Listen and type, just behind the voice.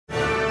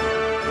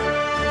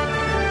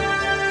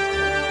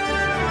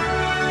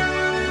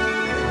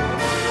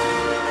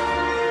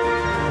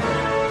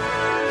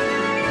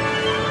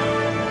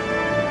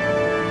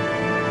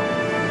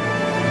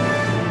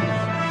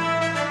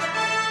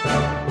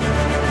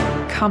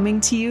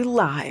coming to you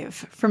live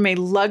from a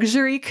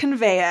luxury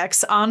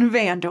conveyax on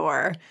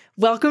Vandor.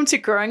 Welcome to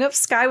Growing Up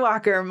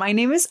Skywalker. My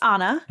name is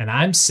Anna. And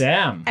I'm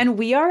Sam. And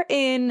we are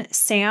in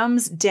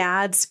Sam's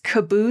dad's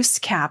caboose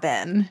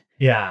cabin.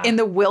 Yeah. In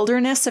the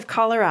wilderness of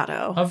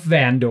Colorado. Of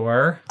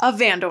Vandor. Of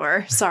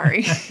Vandor.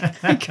 Sorry.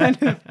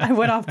 I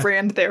went off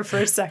brand there for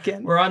a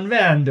second. We're on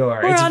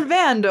Vandor. We're on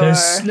Vandor.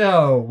 There's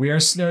snow. We are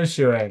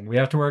snowshoeing. We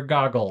have to wear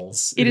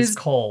goggles. It is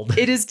cold.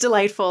 It is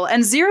delightful.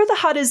 And Ziro the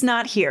Hutt is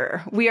not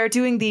here. We are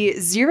doing the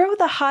Ziro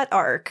the Hutt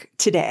arc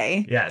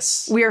today.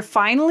 Yes. We are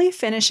finally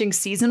finishing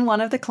season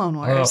 1 of the Clone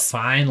Wars. Oh,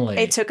 finally.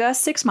 It took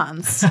us 6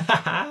 months.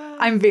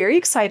 I'm very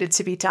excited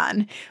to be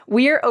done.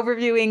 We are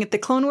overviewing the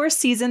Clone Wars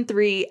Season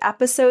 3,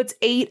 Episodes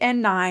 8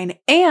 and 9,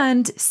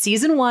 and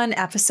Season 1,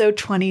 Episode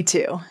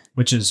 22.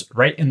 Which is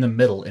right in the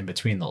middle in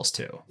between those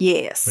two.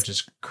 Yes. Which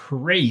is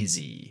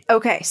crazy.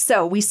 Okay,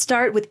 so we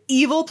start with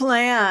evil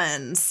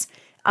plans.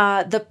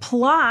 The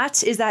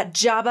plot is that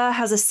Jabba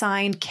has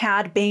assigned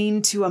Cad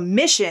Bane to a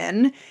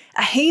mission,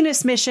 a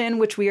heinous mission,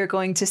 which we are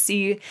going to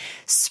see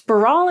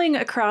sprawling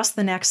across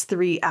the next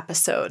 3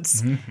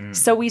 episodes. Mm-hmm.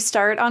 So we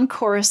start on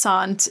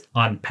Coruscant.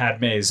 On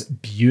Padme's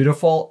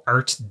beautiful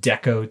Art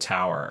Deco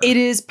tower. It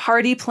is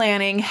party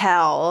planning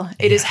hell.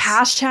 It is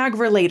hashtag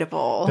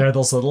relatable. There are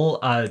those little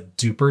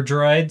duper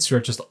droids who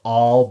are just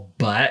all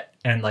butt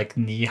and like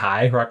knee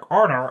high who are like,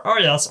 oh no, oh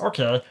yes,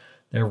 okay.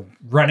 They're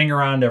running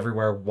around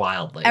everywhere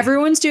wildly.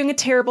 Everyone's doing a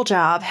terrible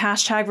job.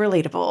 Hashtag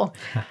relatable.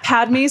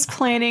 Padme's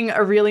planning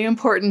a really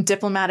important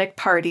diplomatic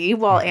party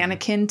while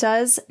Anakin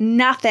does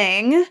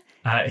nothing.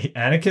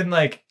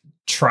 Anakin,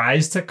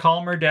 tries to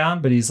calm her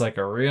down, but he's like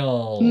a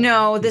real...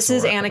 No, this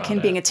is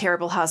Anakin being a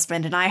terrible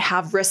husband, and I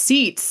have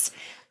receipts.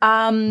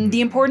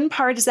 The important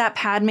part is that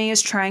Padme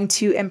is trying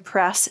to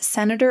impress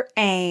Senator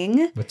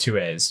Aang. With 2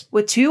 A's.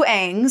 With 2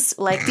 Aangs,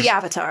 like the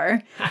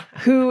Avatar,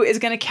 who is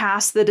going to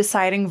cast the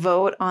deciding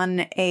vote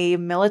on a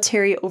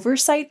military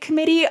oversight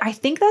committee. I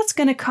think that's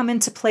going to come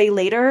into play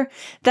later.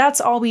 That's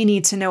all we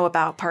need to know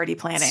about party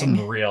planning.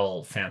 Some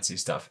real fancy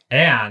stuff.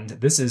 And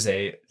this is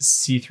a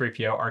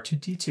C-3PO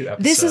R2-D2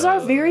 episode. This is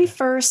our very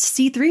first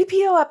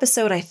C-3PO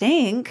episode, I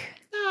think.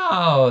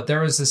 No, there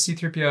was a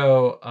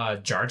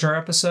C-3PO Jar Jar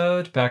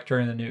episode back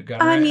during the Newt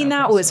Gunray I mean,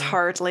 that episode. was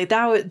hardly.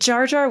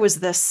 Jar Jar was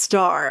the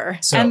star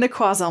and the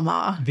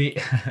Quazalma.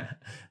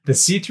 The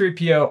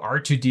C-3PO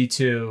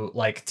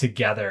R2-D2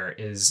 together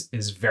is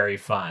very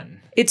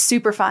fun. It's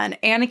super fun.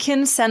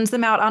 Anakin sends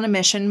them out on a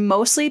mission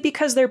mostly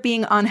because they're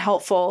being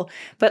unhelpful,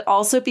 but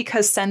also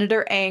because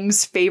Senator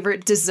Aang's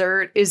favorite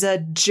dessert is a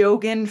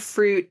Jogan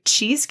fruit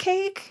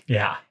cheesecake.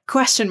 Yeah.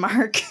 Question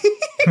mark.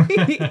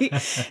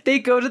 They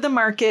go to the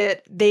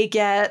market. They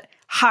get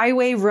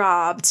highway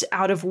robbed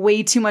out of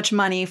way too much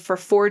money for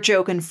 4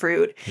 Jogan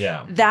fruit.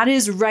 Yeah. That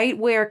is right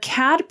where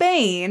Cad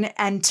Bane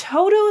and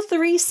Toto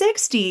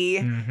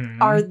 360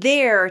 are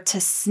there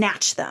to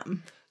snatch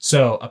them.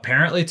 So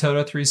apparently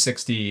Toto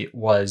 360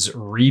 was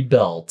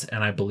rebuilt,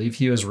 and I believe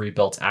he was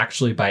rebuilt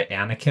actually by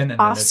Anakin and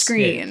off then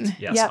screen.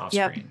 Yes, off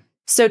screen.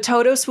 So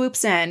Toto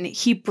swoops in.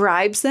 He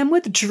bribes them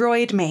with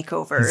droid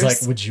makeovers. He's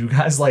like, would you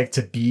guys like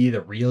to be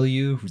the real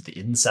you, who's the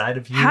inside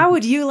of you? How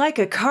would you like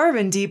a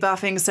carbon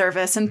debuffing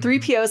service? And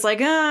 3PO is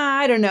like,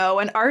 I don't know.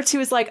 And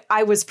R2 is like,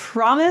 I was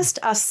promised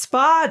a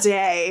spa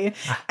day,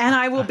 and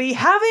I will be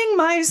having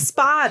my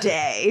spa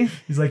day.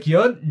 He's like, you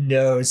don't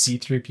know,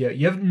 C-3PO.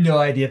 You have no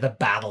idea the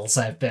battles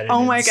I've been in.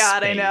 Oh my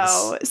God, I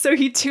know. So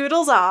he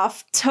toodles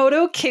off.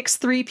 Toto kicks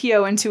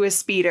 3PO into a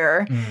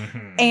speeder.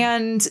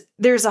 And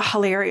there's a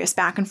hilarious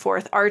back and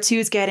forth. R2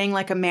 is getting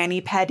a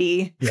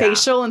mani-pedi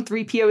facial and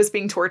 3PO is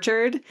being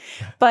tortured.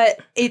 But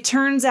it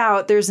turns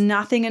out there's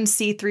nothing in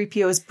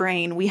C-3PO's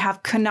brain. We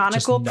have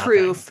canonical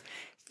proof.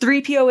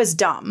 3PO is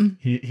dumb.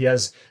 He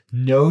has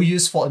no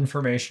useful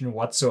information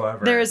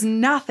whatsoever. There is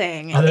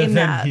nothing other in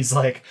than that. He's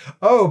like,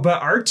 oh,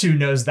 but R2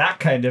 knows that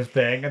kind of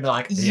thing. And they're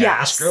like,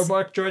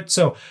 Astrobot droid.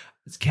 So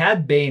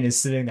Cad Bane is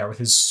sitting there with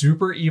his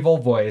super evil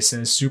voice and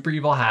his super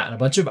evil hat and a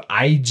bunch of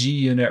IG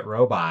unit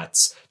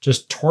robots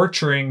just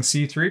torturing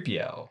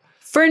C-3PO.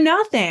 For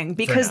nothing,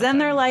 because then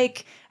they're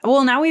like,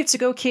 well, now we have to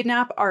go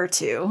kidnap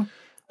R2.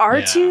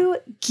 R2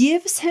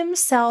 gives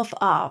himself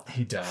up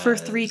for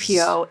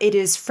 3PO. It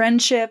is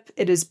friendship.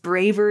 It is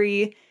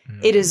bravery.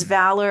 It is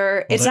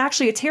valor. It's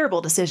actually a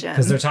terrible decision.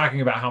 Because they're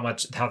talking about how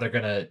they're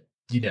going to,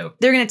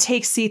 they're going to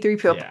take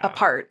C-3PO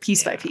apart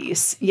piece by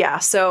piece. Yeah.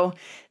 So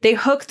they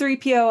hook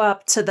 3PO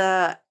up to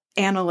the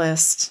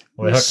analyst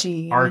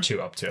machine. They hook R2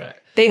 up to it.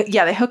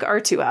 They hook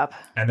R2 up.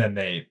 And then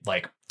they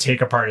take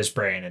apart his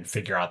brain and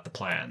figure out the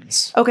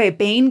plans. Okay,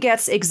 Bane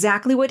gets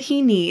exactly what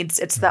he needs.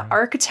 It's the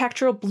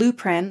architectural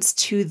blueprints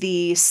to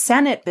the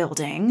Senate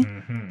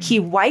building. He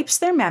wipes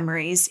their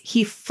memories.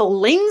 He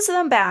flings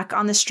them back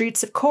on the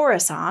streets of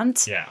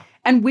Coruscant. Yeah.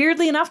 And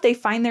weirdly enough, they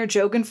find their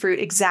Jogan fruit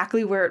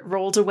exactly where it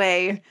rolled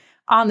away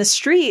on the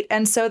street.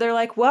 And so they're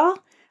like, well,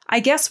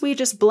 I guess we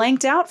just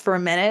blanked out for a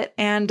minute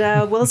and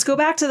let's go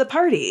back to the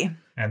party.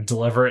 And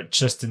deliver it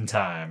just in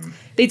time.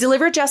 They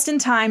deliver just in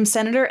time.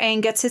 Senator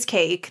Aang gets his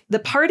cake. The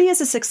party is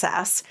a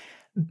success.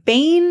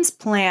 Bane's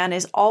plan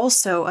is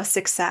also a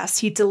success.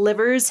 He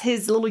delivers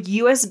his little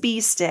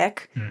USB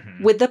stick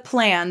with the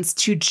plans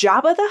to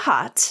Jabba the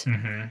Hutt.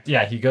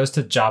 Yeah, he goes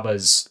to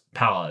Jabba's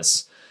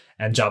palace,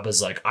 and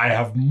Jabba's like, I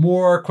have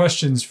more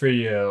questions for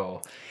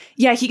you.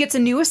 Yeah, he gets a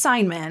new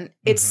assignment.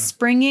 It's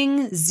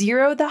springing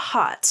Ziro the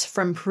Hutt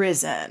from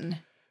prison.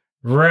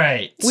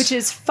 Right. Which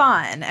is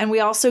fun. And we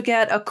also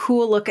get a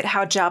cool look at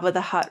how Jabba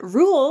the Hutt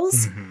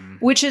rules,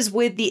 which is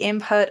with the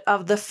input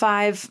of the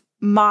 5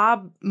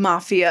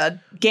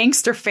 mafia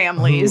gangster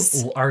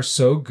families. Who are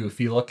so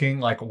goofy looking.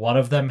 Like, one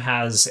of them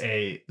has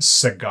a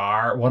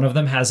cigar. One of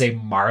them has a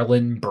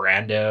Marlon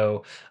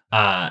Brando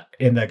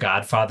in The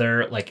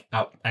Godfather. Like,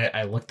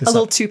 I looked this up. A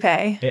little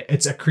toupee.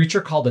 It's a creature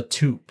called a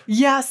toupe.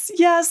 Yes.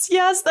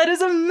 That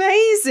is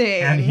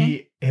amazing.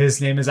 And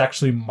his name is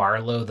actually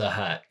Marlowe the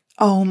Hutt.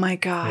 Oh my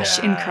gosh,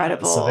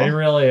 incredible. So they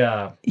really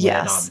went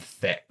on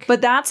thick.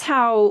 But that's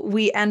how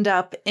we end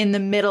up in the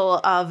middle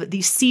of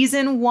the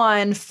season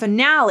 1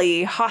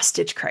 finale,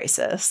 Hostage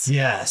Crisis.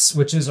 Yes,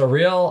 which is a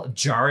real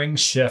jarring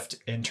shift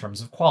in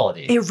terms of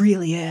quality. It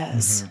really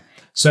is.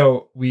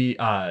 So we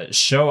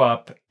show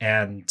up,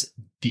 and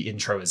the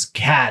intro is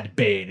Cad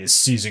Bane is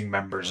seizing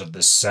members of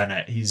the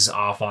Senate. He's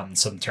off on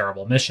some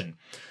terrible mission.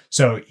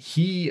 So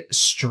he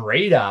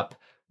straight up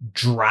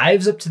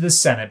drives up to the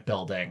Senate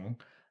building.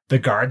 The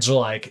guards are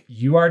like,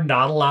 you are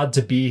not allowed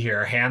to be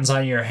here. Hands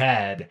on your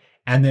head.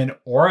 And then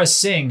Aura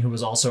Singh, who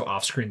was also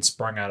off-screen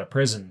sprung out of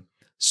prison,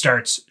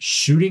 starts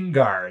shooting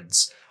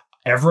guards.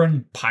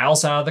 Everyone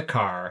piles out of the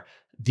car.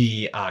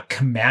 The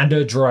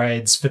commando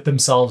droids fit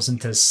themselves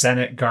into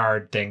Senate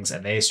guard things,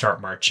 and they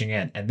start marching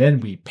in. And then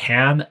we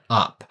pan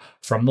up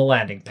from the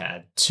landing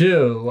pad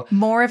to...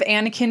 more of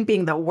Anakin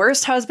being the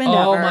worst husband ever.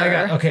 Oh my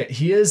God. Okay,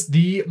 he is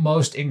the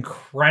most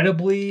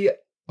incredibly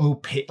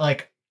opaque,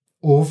 like,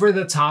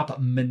 over-the-top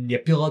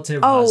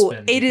manipulative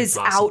husband. Oh, it is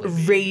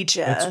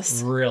outrageous.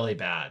 It's really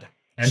bad.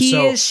 And he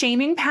is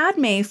shaming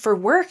Padme for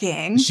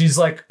working. She's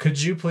like, could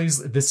you please,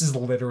 this is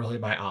literally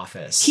my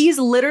office. He's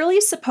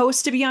literally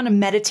supposed to be on a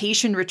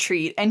meditation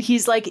retreat, and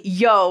he's like,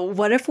 yo,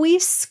 what if we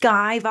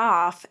skive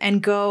off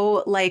and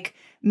go, like,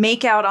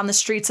 make out on the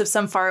streets of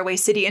some faraway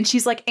city? And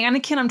she's like,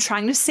 Anakin, I'm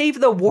trying to save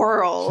the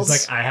world.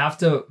 She's like, I have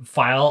to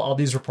file all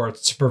these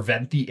reports to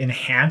prevent the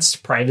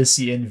enhanced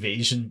privacy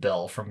invasion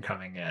bill from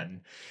coming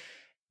in.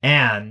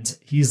 And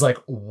he's like,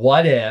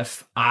 what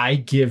if I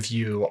give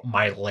you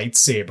my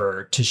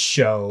lightsaber to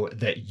show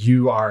that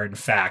you are, in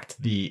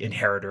fact, the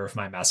inheritor of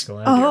my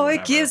masculinity? Oh,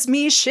 it gives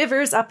me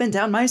shivers up and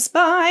down my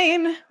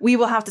spine. We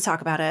will have to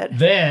talk about it.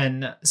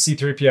 Then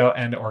C-3PO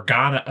and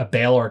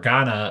Bail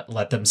Organa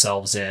let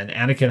themselves in.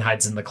 Anakin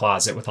hides in the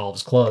closet with all of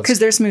his clothes. Because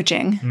they're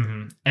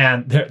smooching.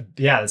 And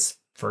this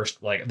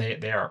first, like,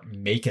 they are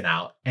making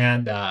out.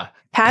 And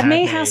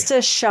Padme has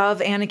to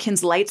shove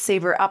Anakin's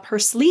lightsaber up her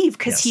sleeve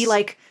because he,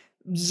 like,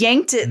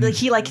 yanked it, like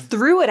he like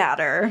threw it at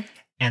her.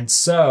 And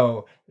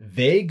so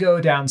they go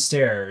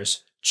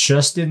downstairs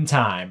just in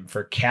time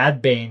for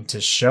Cad Bane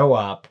to show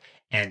up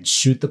and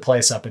shoot the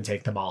place up and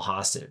take them all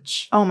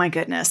hostage. Oh my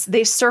goodness.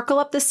 They circle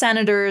up the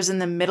senators in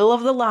the middle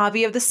of the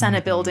lobby of the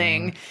Senate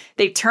building.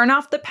 They turn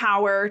off the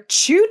power.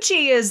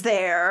 Chuchi is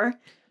there.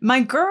 My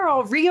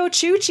girl, Rio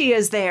Chuchi,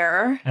 is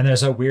there. And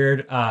there's a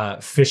weird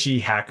fishy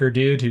hacker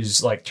dude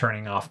who's like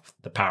turning off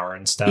the power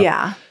and stuff.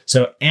 Yeah.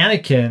 So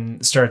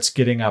Anakin starts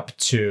getting up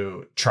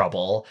to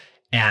trouble,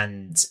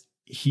 and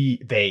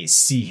they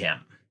see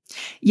him.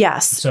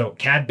 Yes. So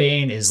Cad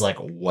Bane is like,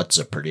 what's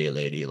a pretty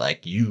lady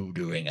like you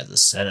doing as a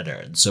senator,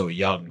 and so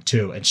young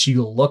too? And she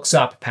looks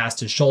up past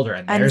his shoulder,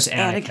 and there's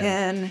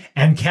Anakin.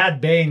 And Cad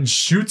Bane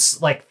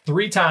shoots like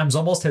 3 times,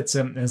 almost hits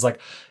him, and is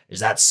like, is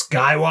that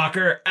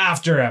Skywalker?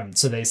 After him.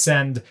 So they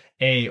send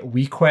a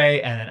Weequay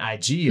and an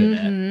IG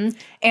unit.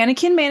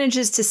 Anakin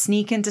manages to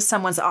sneak into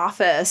someone's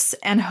office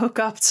and hook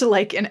up to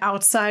like an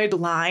outside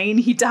line.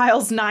 He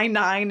dials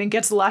 99 and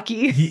gets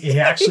lucky.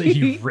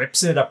 He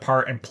rips it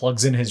apart and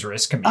plugs in his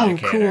wrist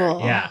communicator. Oh, cool.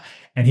 Yeah.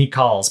 And he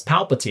calls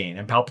Palpatine,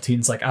 and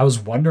Palpatine's like, I was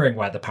wondering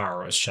why the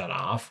power was shut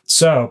off.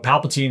 So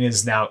Palpatine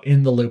is now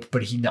in the loop,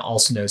 but he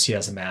also knows he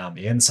has a man on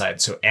the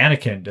inside. So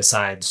Anakin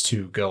decides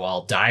to go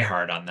all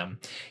diehard on them.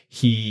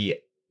 He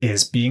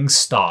is being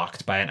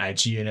stalked by an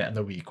IG unit in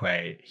the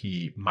Weequay.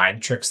 He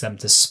mind tricks them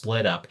to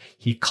split up.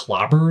 He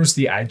clobbers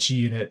the IG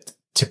unit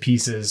to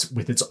pieces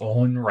with its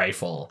own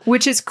rifle.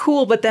 Which is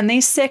cool, but then they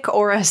sick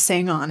Aura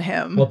Singh on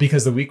him. Well,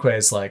 because the Weequay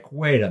is like,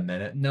 wait a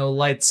minute, no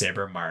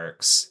lightsaber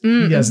marks.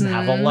 He doesn't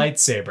have a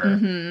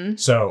lightsaber.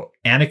 So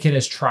Anakin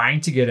is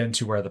trying to get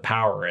into where the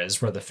power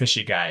is, where the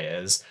fishy guy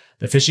is.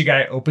 The fishy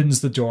guy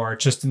opens the door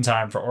just in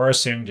time for Aura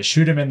Singh to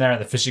shoot him in there.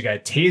 The fishy guy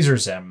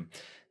tasers him.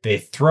 They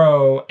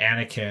throw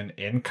Anakin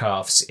in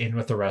cuffs in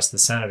with the rest of the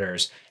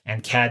senators,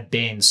 and Cad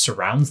Bane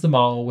surrounds them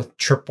all with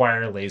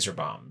tripwire laser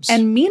bombs.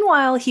 And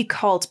meanwhile, he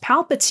called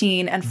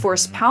Palpatine and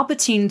forced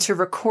Palpatine to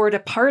record a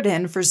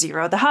pardon for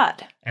Ziro the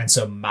Hutt. And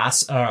so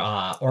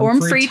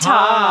Ormfree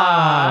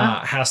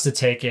Ta has to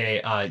take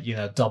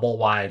a double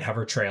wide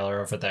hover trailer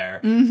over there,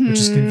 which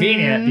is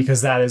convenient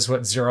because that is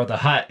what Ziro the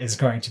Hutt is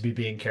going to be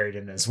being carried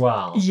in as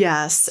well.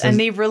 Yes, so, and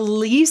they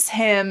release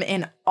him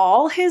in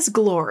all his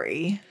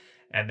glory.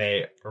 And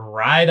they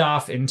ride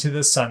off into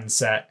the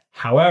sunset.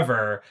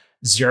 However,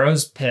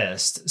 Ziro's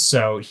pissed.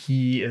 So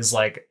he is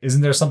like, isn't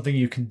there something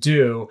you can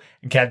do?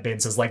 And Cad Bane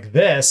says, like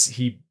this.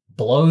 He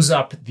blows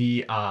up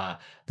the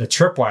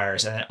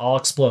tripwires and it all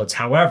explodes.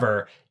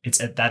 However, it's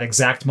at that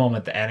exact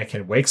moment that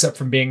Anakin wakes up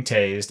from being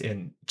tased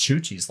in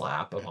Chuchi's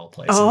lap, of all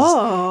places.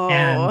 Oh.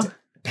 And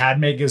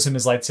Padme gives him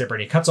his lightsaber and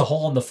he cuts a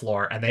hole in the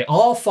floor and they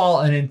all fall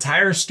an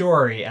entire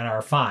story and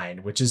are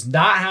fine, which is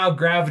not how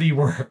gravity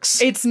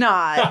works. It's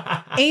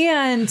not.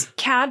 And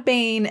Cad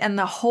Bane and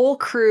the whole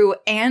crew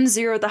and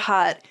Ziro the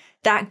Hutt,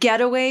 that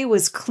getaway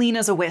was clean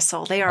as a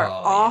whistle. They are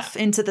off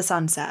into the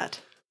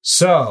sunset.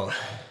 So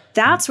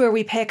that's where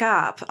we pick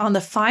up on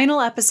the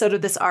final episode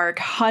of this arc,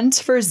 Hunt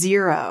for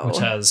Ziro. Which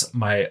has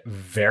my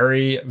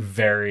very,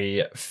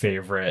 very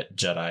favorite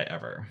Jedi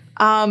ever.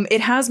 It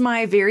has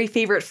my very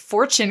favorite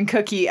fortune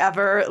cookie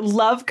ever.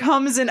 Love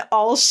comes in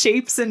all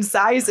shapes and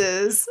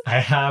sizes. I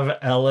have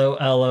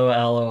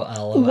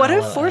LOLOLOL. What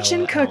a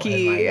fortune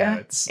cookie.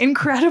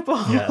 Incredible.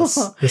 Yes.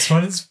 This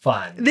one is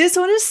fun. This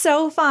one is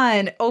so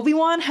fun.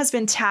 Obi-Wan has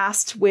been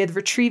tasked with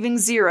retrieving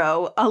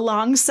Ziro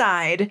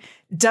alongside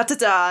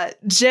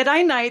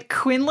Jedi Knight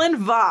Quinlan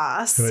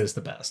Vos. Who is the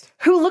best.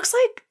 Who looks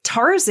like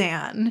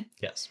Tarzan.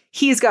 Yes.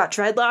 He's got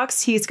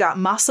dreadlocks. He's got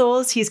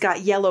muscles. He's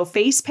got yellow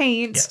face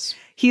paint. Yes.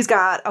 He's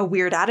got a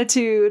weird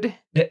attitude.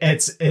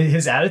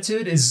 His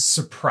attitude is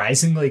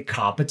surprisingly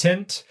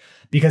competent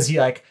because he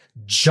like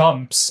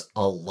jumps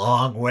a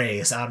long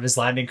ways out of his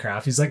landing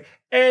craft. He's like,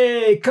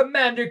 "Hey,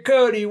 Commander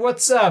Cody,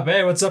 what's up?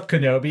 Hey, what's up,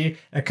 Kenobi?"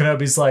 And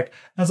Kenobi's like,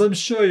 "As I'm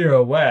sure you're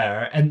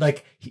aware." And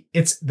like,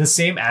 it's the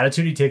same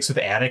attitude he takes with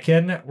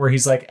Anakin, where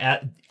he's like,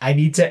 "I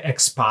need to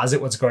exposit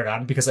what's going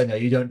on because I know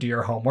you don't do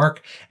your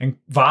homework." And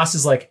Voss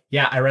is like,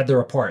 "Yeah, I read the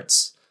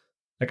reports.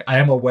 Like, I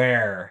am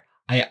aware.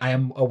 I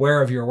am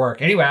aware of your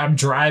work. Anyway, I'm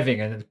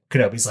driving." And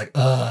Kenobi's like,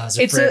 "Ugh."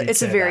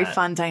 It's a very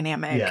fun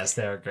dynamic. Yes,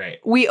 they're great.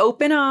 We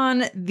open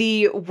on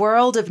the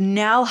world of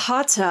Nal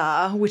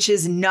Hutta, which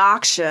is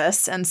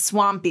noxious and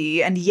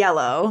swampy and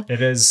yellow.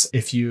 It is,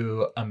 if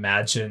you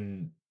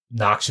imagine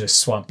noxious,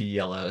 swampy,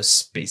 yellow,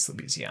 space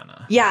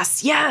Louisiana.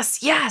 Yes,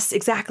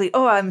 exactly.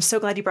 Oh, I'm so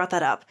glad you brought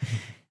that up.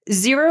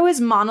 Ziro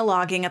is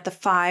monologuing at the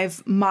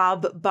 5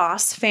 mob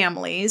boss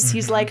families.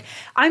 He's like,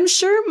 "I'm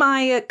sure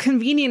my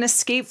convenient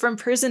escape from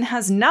prison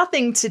has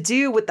nothing to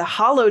do with the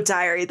hollow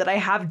diary that I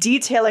have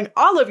detailing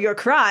all of your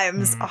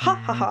crimes." Ha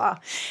ha ha.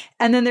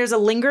 And then there's a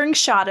lingering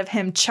shot of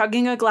him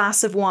chugging a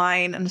glass of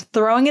wine and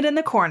throwing it in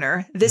the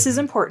corner. This is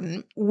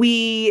important.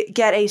 We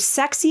get a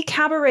sexy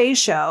cabaret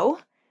show,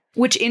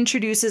 which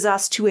introduces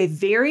us to a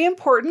very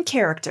important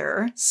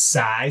character.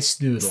 Cy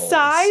Snoodles.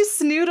 Cy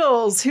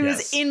Snoodles, who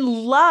is in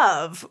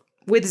love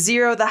with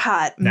Ziro the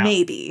Hutt, now,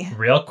 maybe.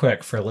 Real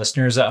quick, for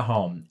listeners at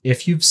home,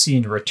 if you've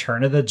seen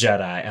Return of the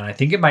Jedi, and I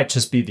think it might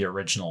just be the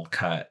original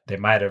cut, they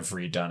might have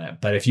redone it,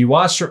 but if you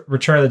watched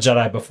Return of the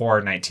Jedi before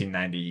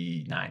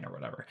 1999 or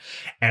whatever,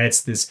 and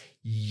it's this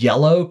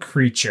yellow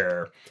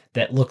creature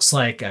that looks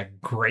like a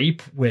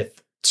grape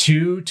with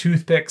 2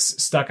 toothpicks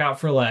stuck out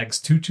for legs,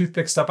 2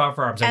 toothpicks stuck out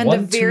for arms, and 1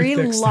 a very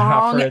toothpick stuck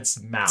out for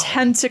its mouth.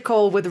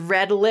 Tentacle with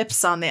red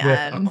lips on the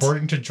end.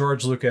 According to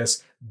George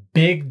Lucas,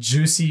 big,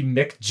 juicy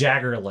Mick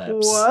Jagger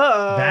lips.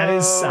 Whoa. That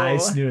is Cy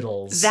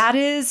Snoodles. That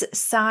is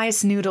Cy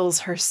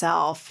Snoodles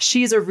herself.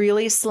 She's a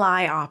really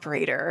sly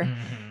operator.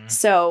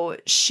 So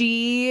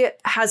she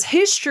has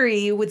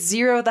history with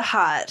Ziro the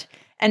Hutt.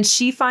 And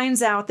she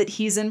finds out that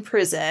he's in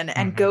prison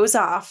and goes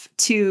off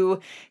to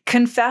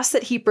confess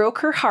that he broke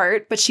her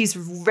heart, but she's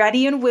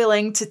ready and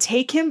willing to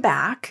take him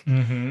back.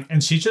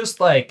 And she just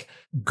like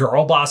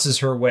girl bosses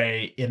her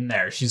way in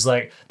there. She's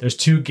like, there's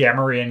 2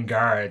 Gamorrean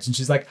guards. And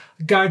she's like,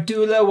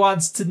 "Gardula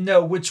wants to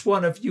know which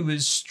one of you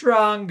is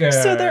stronger."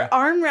 So they're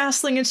arm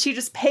wrestling and she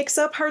just picks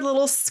up her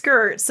little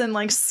skirts and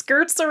like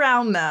skirts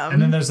around them. And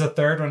then there's a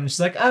third one. And she's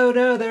like, "Oh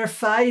no, they're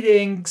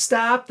fighting.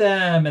 Stop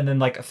them." And then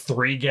like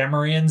 3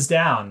 Gamorreans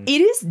down.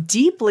 It is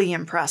deeply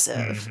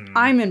impressive.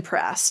 I'm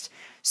impressed.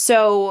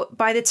 So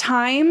by the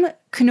time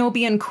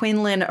Kenobi and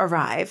Quinlan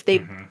arrive,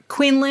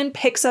 Quinlan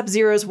picks up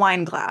Ziro's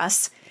wine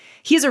glass.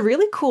 He has a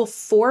really cool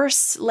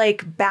force,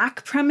 like,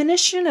 back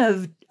premonition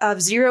of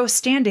Ziro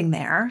standing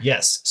there.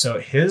 Yes. So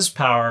his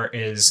power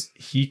is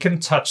he can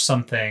touch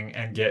something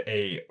and get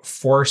a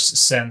force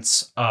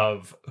sense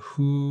of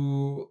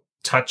who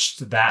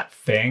touched that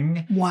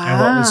thing and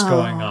what was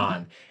going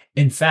on.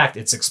 In fact,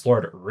 it's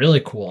explored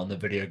really cool in the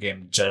video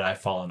game Jedi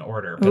Fallen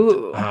Order.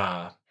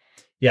 But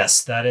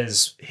Yes, that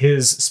is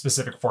his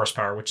specific force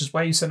power, which is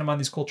why you send him on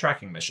these cool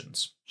tracking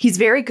missions. He's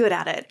very good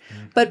at it.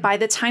 Mm-hmm. But by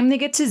the time they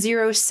get to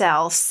Ziro's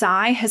cell,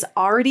 Sai has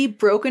already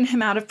broken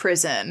him out of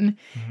prison.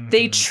 Mm-hmm.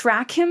 They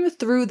track him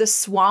through the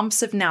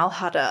swamps of Nal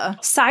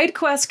Hutta. Side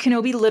quest,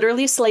 Kenobi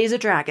literally slays a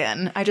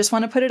dragon. I just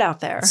want to put it out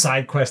there.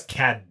 Side quest,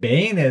 Cad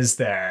Bane is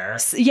there.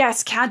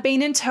 Yes, Cad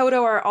Bane and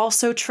Toto are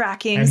also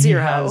tracking and Ziro. He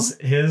has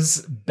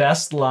his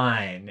best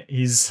line.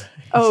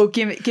 Oh,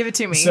 give it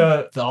to me.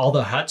 So all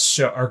the Hutts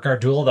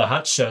Gardul the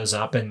Hutt shows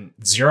up and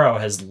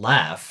Ziro has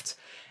left.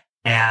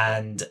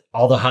 And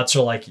all the Hutts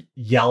are like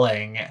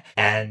yelling,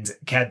 and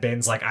Cad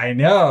Bane's like, I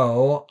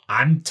know,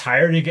 I'm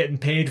tired of getting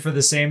paid for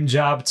the same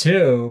job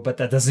too, but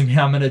that doesn't mean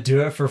I'm going to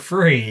do it for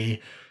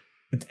free,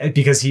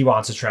 because he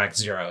wants to track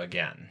Ziro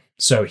again.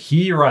 So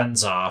he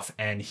runs off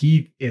and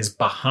he is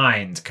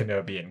behind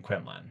Kenobi and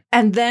Quinlan.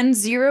 And then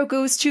Ziro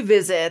goes to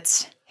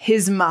visit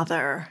his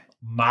mother,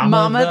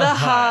 Mama the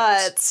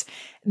Hutt.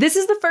 This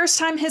is the first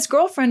time his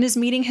girlfriend is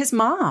meeting his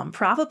mom,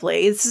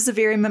 probably. This is a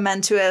very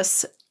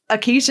momentous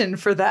occasion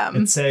for them.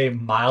 It's a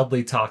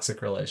mildly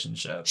toxic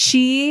relationship.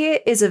 She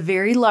is a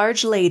very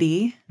large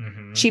lady.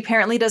 Mm-hmm. She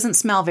apparently doesn't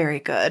smell very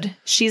good.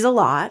 She's a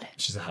lot.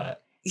 She's a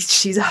Hutt.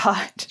 She's a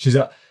Hutt.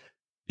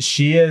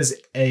 She is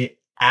a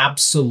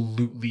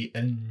absolutely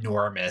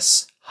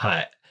enormous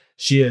Hutt.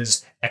 She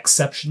is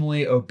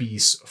exceptionally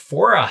obese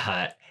for a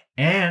Hutt,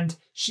 and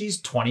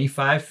she's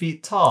 25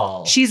 feet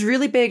tall. She's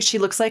really big. She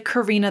looks like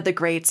Karina the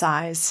Great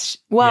size.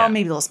 Well,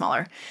 maybe a little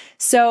smaller.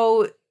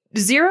 So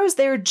Ziro's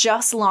there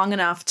just long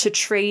enough to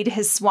trade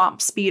his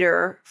swamp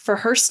speeder for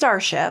her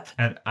starship.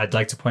 And I'd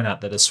like to point out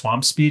that a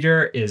swamp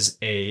speeder is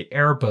a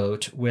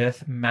airboat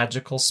with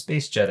magical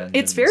space jet engines.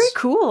 It's very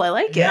cool. I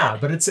like it. Yeah,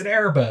 but it's an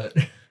airboat.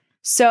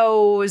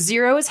 So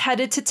Ziro is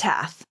headed to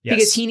Teth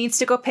because he needs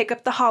to go pick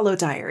up the holo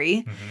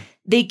diary. Mm-hmm.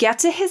 They get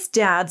to his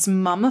dad's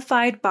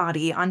mummified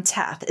body on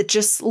Teth. It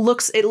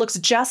looks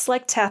just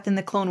like Teth in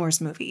the Clone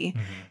Wars movie.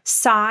 Mm-hmm.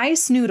 Sai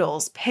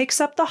Snoodles picks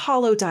up the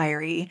holo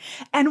diary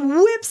and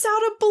whips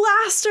out a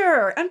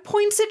blaster and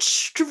points it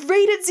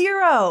straight at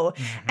Ziro.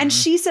 Mm-hmm. And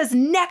she says,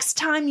 next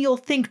time you'll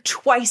think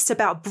twice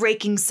about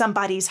breaking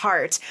somebody's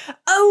heart.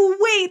 Oh,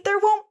 wait, there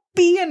won't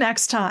be a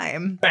next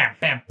time. Bam,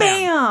 bam,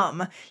 bam.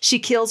 Bam! She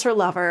kills her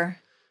lover.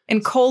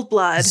 In cold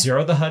blood.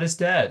 Ziro the Hutt is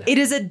dead. It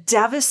is a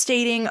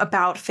devastating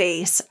about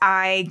face.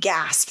 I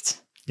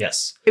gasped.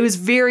 Yes. It was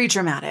very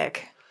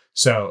dramatic.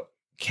 So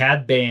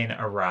Cad Bane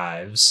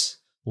arrives,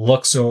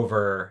 looks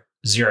over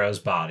Ziro's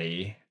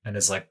body, and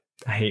is like,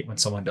 I hate when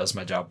someone does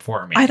my job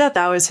for me. I thought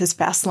that was his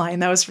best line.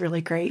 That was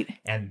really great.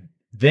 And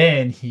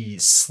then he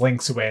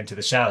slinks away into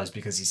the shadows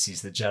because he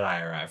sees the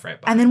Jedi arrive right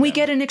behind him. And then we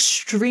get an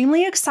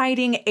extremely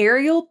exciting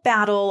aerial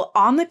battle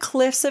on the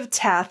cliffs of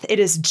Teth. It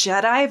is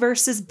Jedi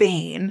versus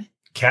Bane.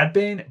 Cad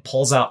Bane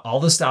pulls out all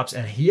the stops,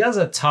 and he has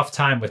a tough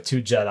time with two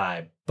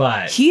Jedi,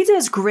 but he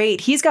does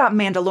great. He's got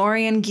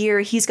Mandalorian gear.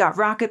 He's got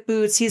rocket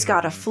boots. He's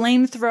got a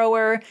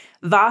flamethrower.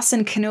 Voss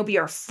and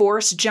Kenobi are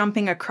force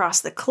jumping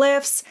across the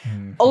cliffs.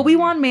 Mm-hmm.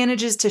 Obi-Wan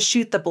manages to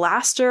shoot the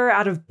blaster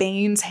out of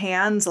Bane's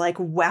hands like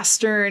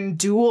Western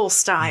duel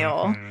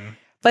style. Mm-hmm.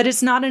 But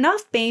it's not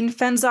enough. Bane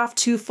fends off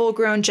two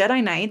full-grown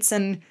Jedi Knights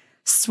and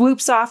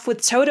swoops off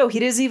with Toto. He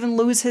doesn't even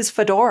lose his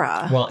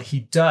fedora. Well,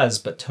 he does,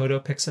 but Toto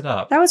picks it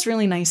up. That was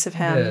really nice of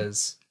him. It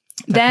is.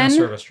 Then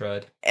service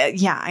droid.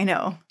 Yeah, I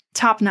know.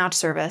 Top-notch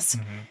service.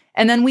 Mm-hmm.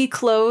 And then we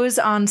close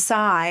on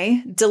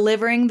Sai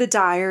delivering the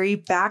diary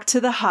back to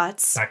the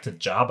Hutts. Back to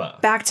Jabba.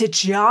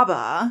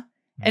 Mm-hmm.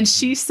 And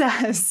she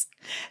says,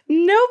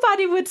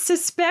 nobody would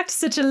suspect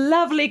such a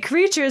lovely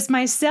creature as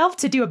myself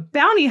to do a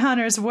bounty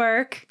hunter's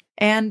work.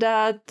 And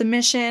the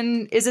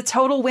mission is a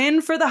total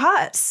win for the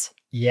Hutts.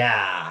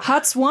 Yeah.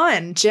 Hutts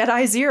won,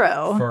 Jedi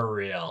 0. For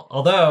real.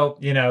 Although,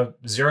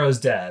 Ziro's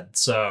dead,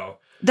 so.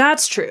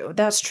 That's true.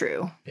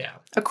 Yeah.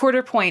 A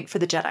quarter point for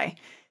the Jedi.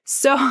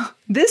 So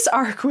this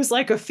arc was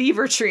like a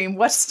fever dream.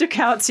 What stuck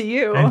out to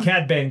you? And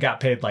Cad Bane got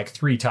paid like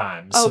 3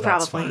 times. Oh, so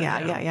probably.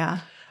 That's fine,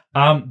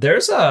 Yeah.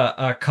 There's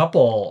a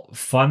couple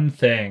fun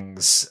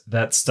things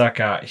that stuck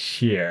out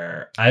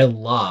here. I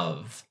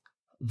love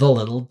the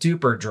little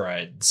duper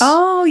droids.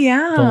 Oh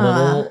yeah.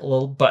 The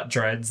little butt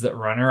droids that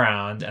run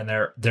around, and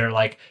they're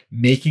like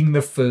making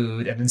the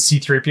food, and then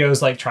C-3PO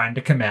is like trying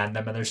to command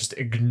them, and they're just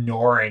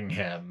ignoring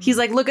him. He's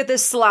like, look at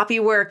this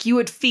sloppy work. You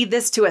would feed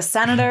this to a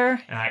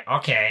senator. And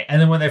okay.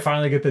 And then when they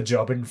finally get the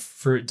Jobin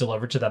fruit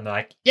delivered to them, they're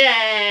like,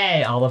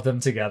 yay! All of them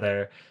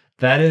together.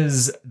 That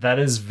is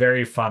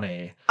very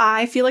funny.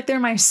 I feel like they're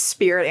my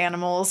spirit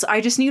animals. I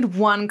just need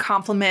one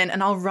compliment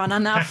and I'll run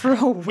on that for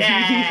a week.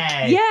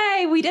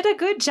 Yay! We did a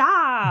good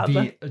job.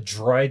 The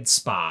droid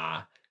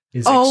spa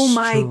is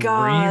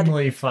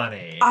extremely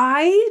funny.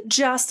 I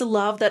just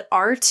love that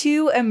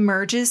R2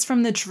 emerges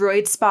from the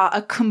droid spa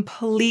a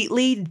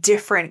completely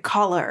different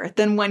color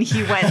than when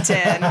he went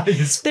in. They're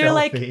filthy.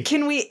 Like,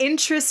 can we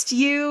interest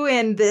you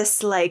in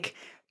this like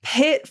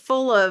pit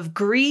full of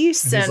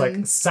grease? And he's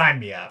like, sign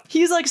me up.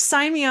 He's like,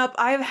 sign me up.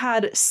 I've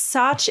had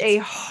such a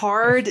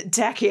hard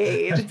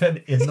decade. I've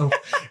been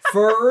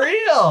for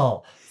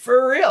real.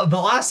 For real. The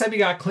last time he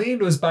got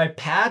cleaned was by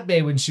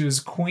Padme when she was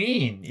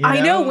queen.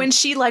 I know, when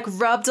she like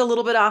rubbed a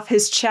little bit off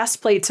his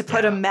chest plate to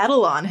put a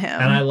medal on him.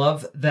 And I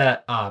love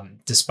that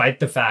despite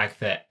the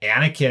fact that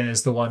Anakin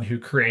is the one who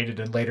created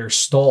and later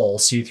stole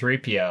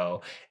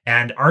C-3PO,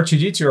 and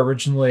R2-D2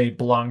 originally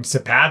belonged to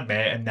Padme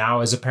and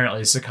now is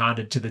apparently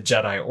seconded to the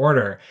Jedi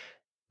Order.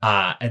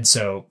 And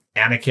so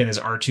Anakin is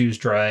R2's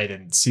droid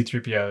and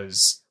C-3PO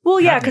is Well,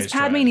 yeah, because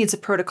Padme needs a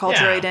protocol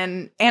droid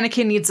and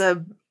Anakin needs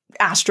a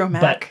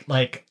astromech. But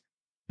like,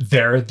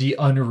 they're the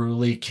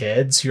unruly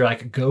kids who are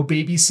like, go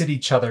babysit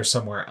each other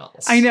somewhere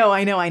else. I know.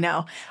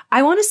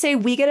 I want to say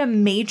we get a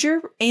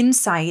major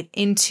insight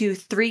into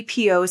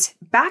 3PO's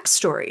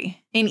backstory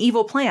in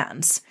Evil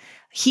Plans.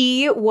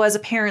 He was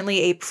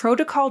apparently a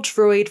protocol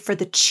droid for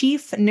the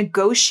chief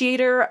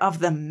negotiator of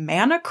the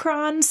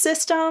Manacron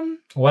system.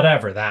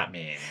 Whatever that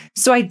means.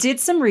 So I did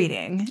some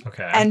reading.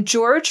 Okay. And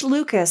George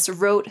Lucas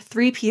wrote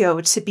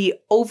 3PO to be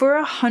over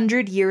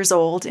 100 years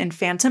old in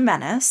Phantom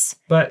Menace.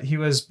 But he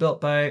was built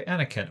by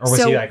Anakin. Or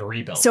was he like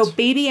rebuilt? So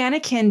baby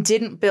Anakin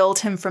didn't build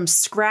him from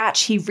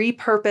scratch. He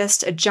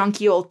repurposed a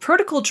junky old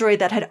protocol droid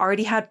that had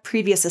already had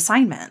previous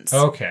assignments.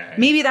 Okay.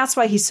 Maybe that's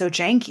why he's so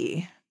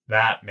janky.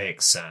 That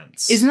makes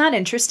sense. Isn't that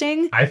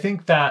interesting? I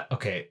think that,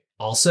 okay,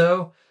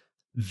 also,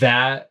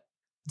 that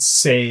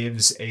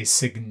saves a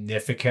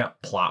significant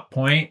plot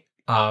point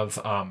of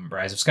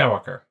Rise of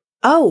Skywalker.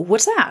 Oh,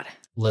 what's that?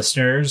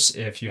 Listeners,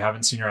 if you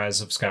haven't seen Rise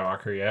of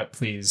Skywalker yet,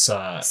 please...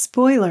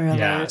 spoiler alert.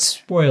 Yeah,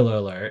 spoiler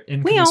alert.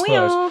 Incoming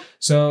spoilers.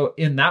 So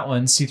in that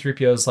one,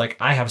 C-3PO is like,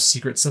 I have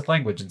secret Sith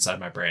language inside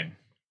my brain.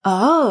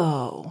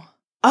 Oh,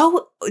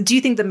 do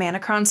you think the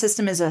Manacron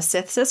system is a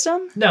Sith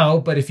system? No,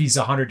 but if he's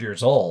 100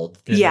 years old...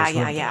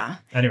 Yeah.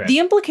 Anyway. The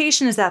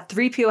implication is that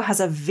 3PO has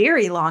a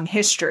very long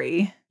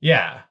history.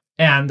 Yeah.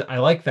 And I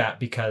like that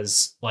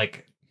because,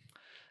 like,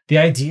 the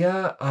idea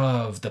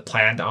of the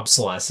planned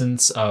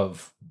obsolescence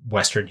of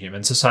Western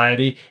human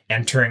society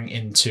entering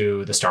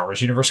into the Star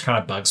Wars universe kind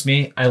of bugs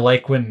me. I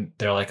like when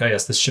they're like, oh,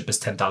 yes, this ship is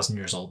 10,000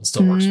 years old and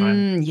still works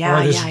fine.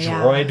 Yeah, or this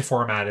droid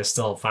format is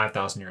still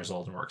 5,000 years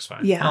old and works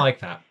fine. Yeah. I like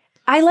that.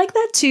 I like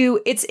that too.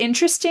 It's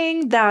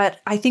interesting that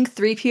I think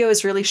 3PO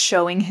is really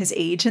showing his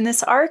age in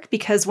this arc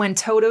because when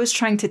Toto's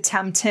trying to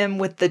tempt him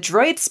with the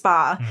droid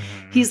spa,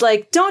 he's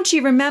like, don't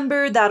you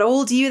remember that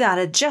old you that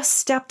had just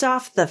stepped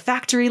off the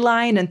factory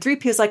line? And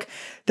 3PO's like,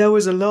 that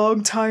was a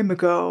long time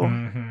ago.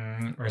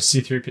 Or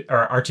C-3PO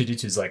or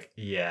R2-D2 is like,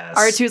 yes.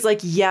 R2's like,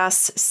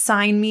 yes,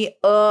 sign me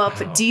up,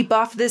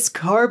 debuff this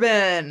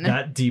carbon.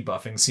 That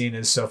debuffing scene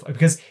is so fun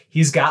because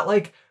he's got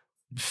like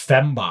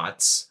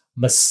fembots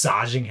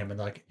massaging him and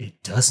like,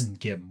 it doesn't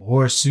get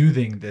more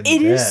soothing than it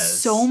this.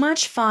 Is so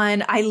much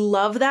fun. I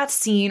love that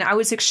scene. I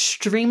was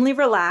extremely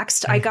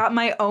relaxed. I got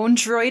my own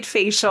droid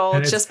facial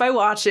just by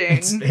watching.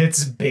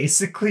 It's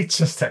basically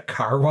just a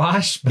car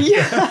wash.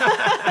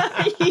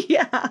 Yeah.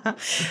 Yeah.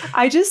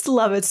 I just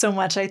love it so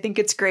much. I think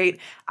it's great.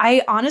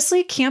 I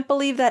honestly can't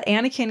believe that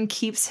Anakin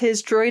keeps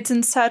his droids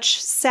in such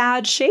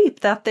sad shape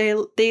that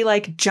they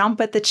like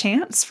jump at the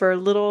chance for a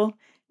little,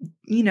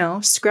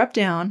 scrub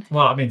down.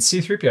 Well, I mean,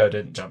 C-3PO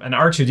didn't jump. And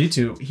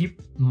R2-D2, he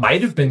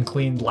might have been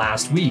cleaned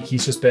last week.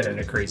 He's just been in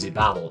a crazy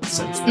battle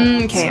since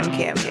then. Okay.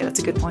 That's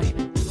a good point.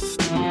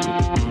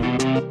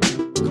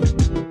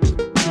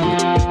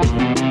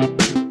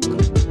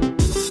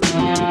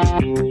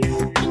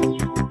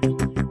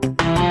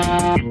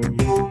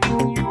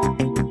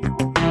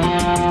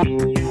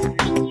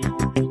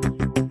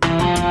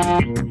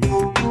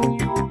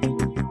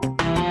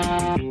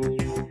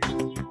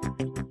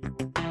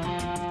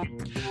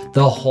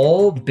 The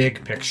whole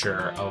big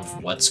picture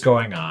of what's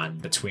going on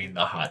between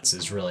the Hutts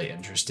is really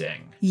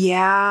interesting.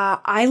 Yeah,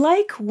 I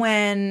like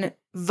when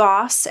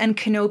Voss and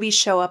Kenobi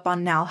show up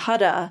on Nal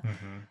Hutta.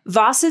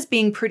 Voss is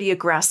being pretty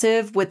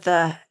aggressive with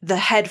the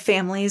head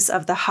families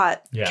of the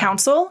Hutt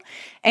Council.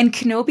 And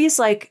Kenobi's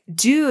like,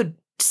 dude,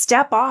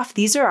 step off.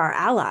 These are our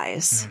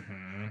allies.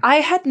 I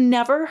had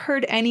never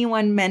heard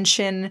anyone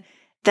mention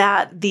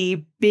that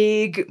the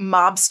big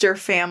mobster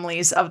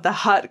families of the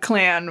Hutt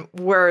clan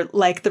were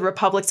like the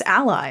Republic's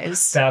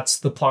allies. That's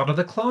the plot of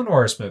the Clone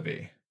Wars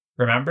movie.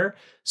 Remember?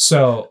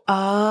 So.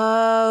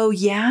 Oh,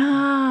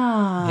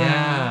 yeah.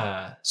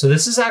 Yeah. So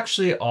this is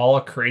actually all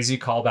a crazy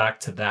callback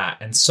to that.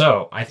 And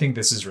so I think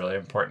this is really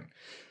important.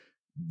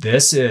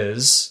 This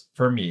is,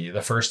 for me,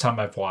 the first time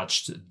I've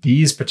watched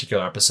these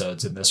particular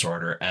episodes in this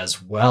order,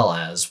 as well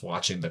as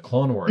watching the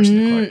Clone Wars in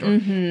the correct order.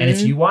 And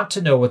if you want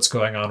to know what's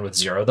going on with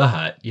Ziro the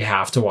Hutt, you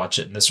have to watch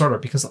it in this order,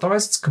 because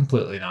otherwise it's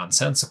completely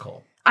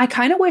nonsensical. I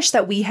kind of wish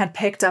that we had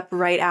picked up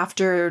right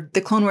after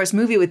the Clone Wars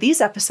movie with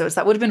these episodes.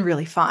 That would have been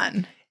really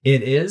fun.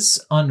 It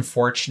is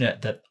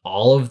unfortunate that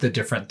all of the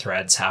different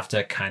threads have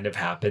to kind of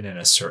happen in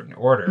a certain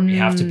order. We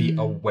have to be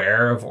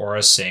aware of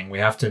Aurra Sing. We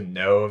have to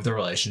know of the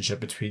relationship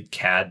between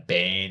Cad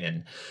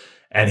Bane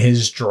and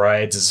his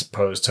droids as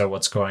opposed to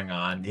what's going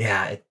on.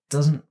 Yeah, it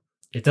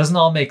doesn't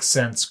all make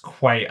sense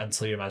quite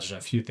until you imagine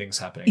a few things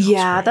happening.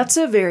 Yeah, that's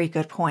a very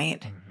good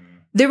point.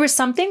 There was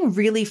something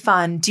really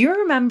fun. Do you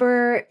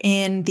remember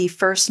in the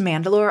first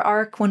Mandalore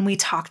arc when we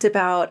talked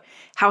about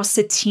how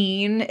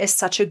Satine is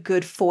such a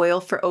good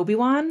foil for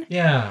Obi-Wan?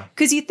 Yeah.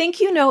 Because you think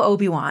you know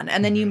Obi-Wan,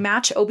 and then you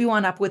match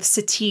Obi-Wan up with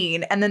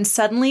Satine, and then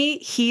suddenly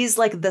he's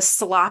like the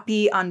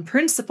sloppy,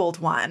 unprincipled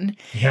one.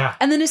 Yeah.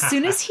 And then as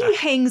soon as he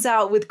hangs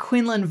out with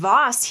Quinlan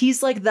Vos,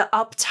 he's like the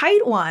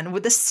uptight one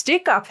with the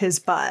stick up his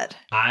butt.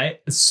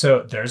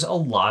 So there's a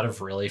lot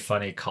of really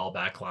funny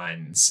callback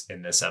lines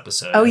in this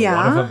episode. Oh, yeah?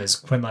 One of them is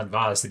Quinlan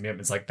Vos. The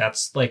mutant's like,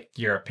 that's like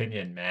your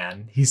opinion,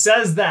 man. He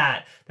says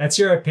that. That's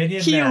your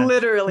opinion, man. He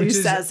literally which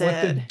is says what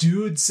it. the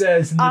dude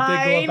says in The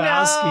Big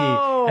Lebowski.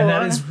 Know. And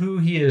that is who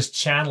he is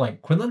channeling.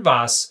 Quinlan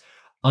Vos,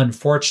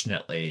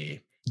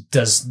 unfortunately,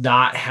 does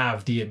not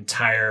have the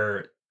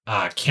entire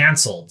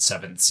canceled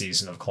 7th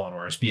season of Clone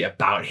Wars be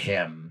about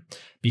him.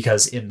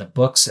 Because in the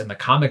books, in the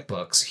comic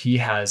books, he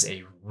has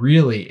a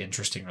really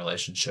interesting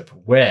relationship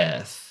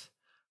with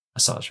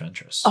Asajj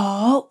Ventress.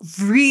 Oh,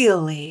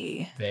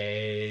 really?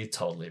 They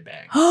totally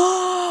bang.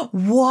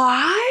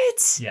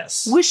 What?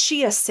 Yes. Was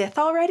she a Sith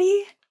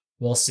already?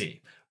 We'll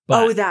see.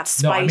 But that's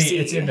spicy. No, I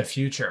mean, it's in the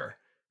future.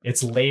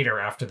 It's later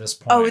after this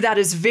point. Oh, that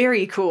is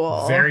very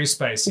cool. Very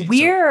spicy.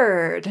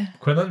 Weird. So,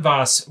 Quinlan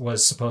Vos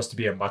was supposed to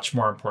be a much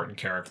more important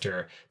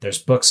character. There's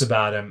books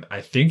about him.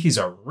 I think he's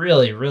a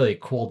really, really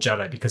cool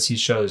Jedi because he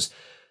shows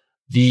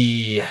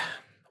the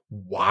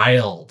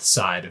wild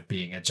side of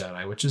being a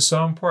Jedi, which is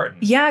so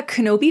important. Yeah,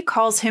 Kenobi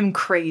calls him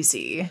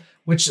crazy.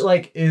 Which,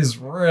 like, is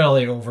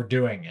really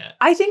overdoing it.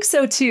 I think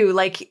so, too.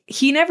 Like,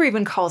 he never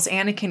even calls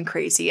Anakin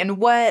crazy. And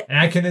what...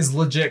 Anakin is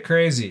legit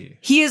crazy.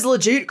 He is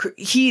legit...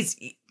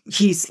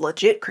 He's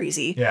legit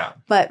crazy. Yeah.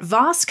 But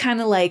Vos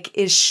kind of, like,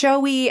 is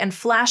showy and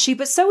flashy,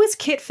 but so is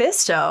Kit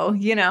Fisto,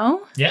 you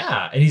know?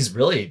 Yeah, and he's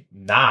really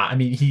not. I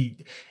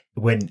mean,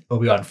 when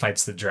Obi-Wan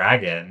fights the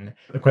dragon,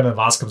 Quinlan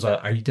Vos comes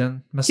out, are you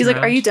done messing around?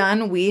 He's like, are you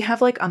done? We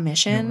have, like, a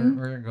mission.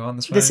 We're going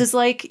this way. This is,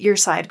 like, your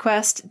side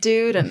quest,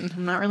 dude, and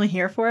I'm not really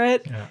here for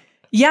it. Yeah.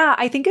 Yeah,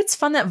 I think it's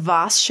fun that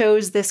Vos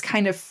shows this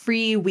kind of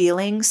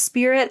freewheeling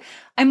spirit.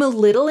 I'm a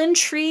little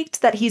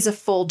intrigued that he's a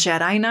full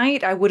Jedi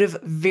Knight. I would have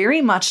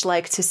very much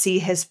liked to see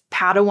his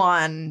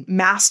Padawan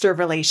master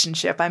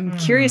relationship. I'm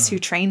curious who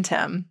trained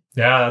him.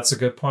 Yeah, that's a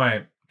good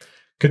point.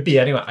 Could be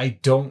anyone. I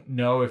don't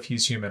know if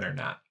he's human or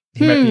not.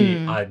 He might be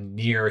a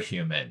near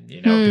human,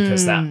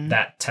 because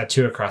that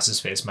tattoo across his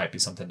face might be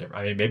something different.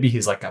 I mean, maybe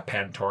he's like a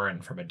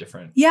Pantoran from a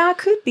different... Yeah,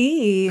 could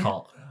be.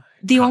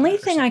 The only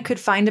thing I could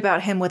find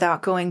about him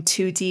without going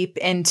too deep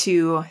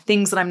into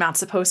things that I'm not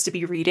supposed to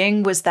be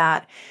reading was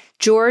that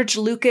George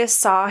Lucas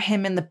saw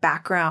him in the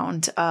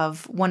background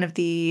of one of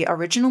the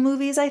original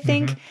movies, I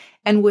think,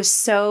 and was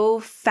so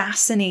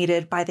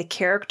fascinated by the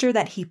character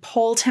that he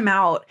pulled him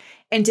out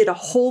and did a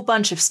whole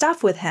bunch of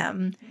stuff with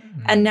him.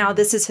 And now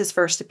this is his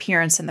first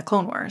appearance in the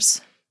Clone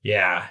Wars.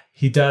 Yeah,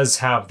 he does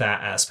have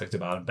that aspect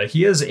about him, but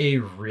he is a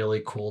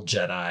really cool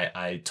Jedi.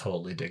 I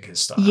totally dig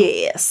his style.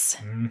 Yes.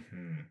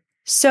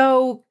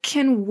 So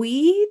can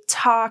we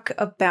talk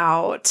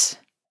about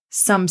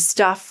some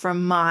stuff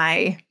from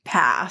my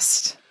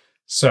past?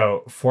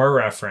 So for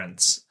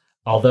reference,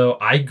 although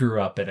I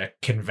grew up in a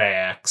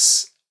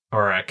convex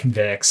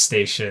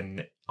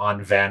station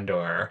on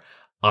Vandor,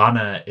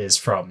 Anna is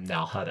from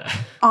Nal Hutta.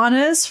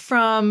 Anna's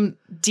from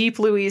deep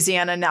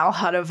Louisiana, Nal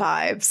Hutta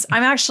vibes.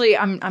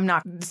 I'm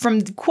not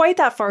from quite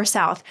that far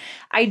south.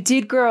 I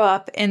did grow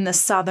up in the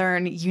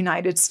southern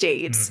United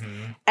States,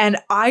 and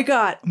I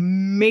got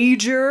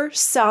major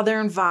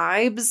southern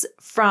vibes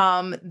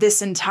from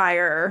this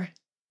entire,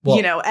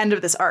 end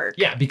of this arc.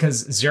 Yeah,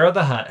 because Ziro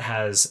the Hutt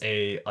has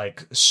a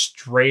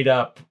straight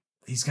up...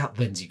 He's got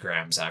Lindsey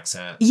Graham's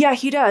accent. Yeah,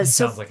 he does. He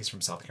sounds like he's from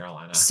South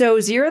Carolina. So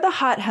Ziro the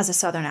Hutt has a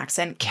southern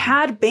accent.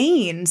 Cad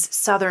Bane's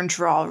southern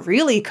drawl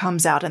really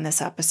comes out in this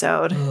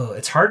episode. Oh,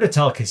 it's hard to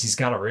tell because he's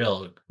got a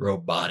real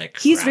robotic.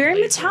 He's very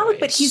metallic,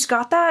 but he's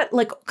got that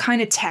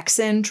kind of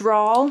Texan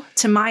drawl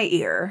to my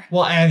ear.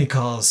 Well, and he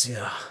calls,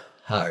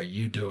 how are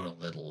you doing,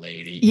 little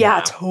lady?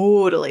 Yeah,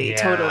 totally.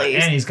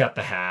 And he's got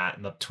the hat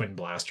and the twin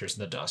blasters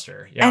and the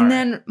duster. Yeah, and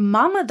then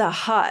Mama the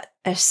Hutt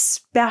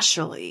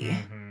especially.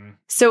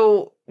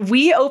 So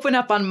we open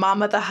up on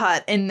Mama the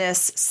Hutt in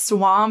this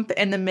swamp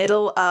in the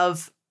middle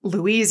of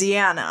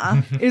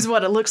Louisiana is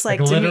what it looks like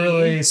to me.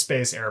 Literally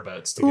space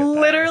airboats to get there.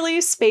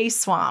 Literally space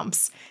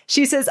swamps.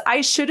 She says,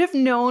 I should have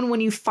known when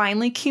you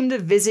finally came to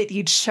visit,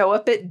 you'd show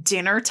up at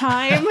dinner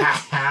time.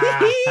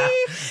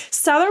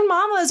 Southern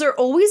mamas are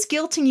always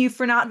guilting you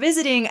for not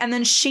visiting and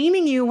then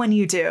shaming you when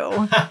you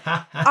do.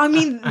 I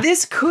mean,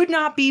 this could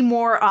not be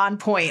more on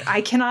point.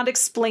 I cannot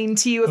explain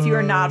to you if you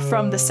are not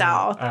from the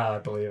South. I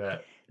believe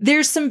it.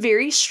 There's some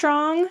very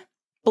strong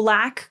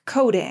black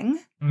coding,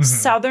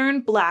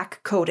 Southern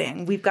black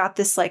coding. We've got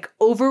this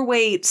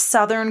overweight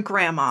Southern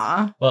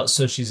grandma. Well,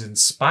 so she's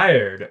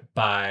inspired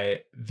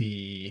by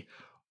the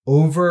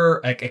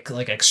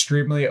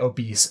extremely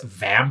obese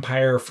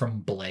vampire from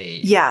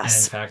Blade. Yes.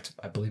 And in fact,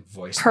 I believe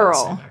voiced Pearl.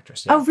 by the same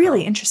actress. Yeah, oh, really?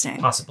 Pearl. Interesting.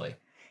 Possibly.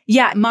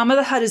 Yeah, Mama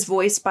the Hutt is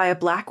voiced by a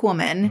black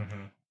woman,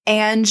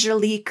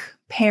 Angelique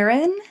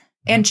Perrin.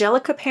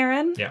 Angelica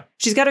Perrin. Yeah.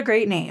 She's got a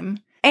great name.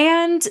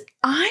 And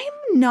I'm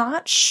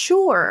not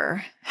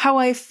sure how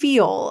I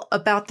feel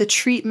about the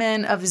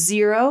treatment of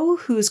Ziro,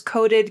 who's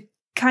coded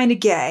kind of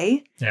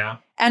gay. Yeah.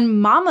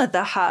 And Mama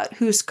the Hutt,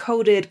 who's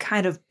coded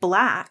kind of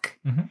black.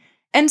 Mm-hmm.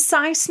 And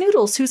Cy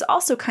Snoodles, who's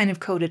also kind of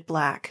coded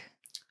black.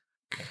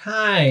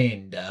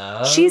 Kind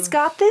of. She's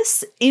got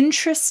this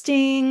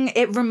interesting,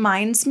 it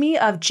reminds me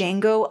of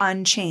Django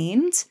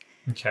Unchained.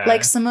 Okay.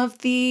 Like some of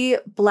the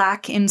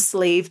black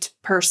enslaved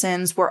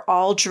persons were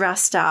all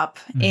dressed up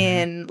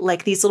in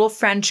like these little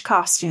French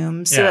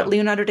costumes so that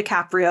Leonardo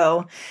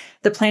DiCaprio,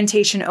 the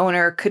plantation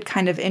owner, could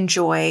kind of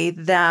enjoy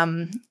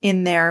them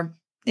in their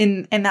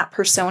in that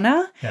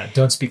persona. Yeah,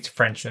 don't speak to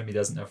French to him. He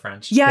doesn't know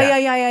French.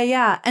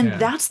 Yeah. And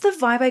that's the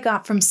vibe I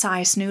got from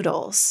Cy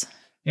Snoodles.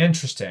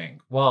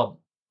 Interesting. Well,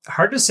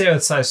 hard to say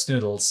with Cy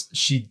Snoodles.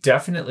 She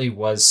definitely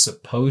was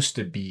supposed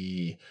to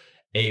be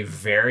a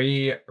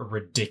very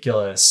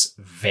ridiculous,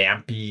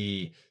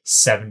 vampy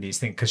 70s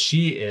thing because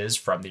she is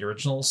from the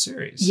original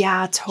series.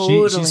 Yeah,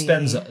 totally. She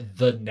spends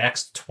the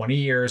next 20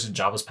 years in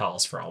Jabba's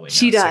palace for all we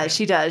know.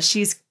 She does.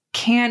 She's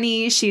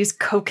canny. She's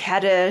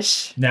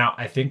coquettish. Now,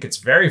 I think it's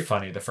very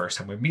funny the first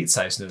time we meet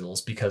Cy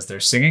Snoodles because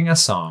they're singing a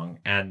song,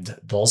 and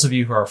those of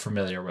you who are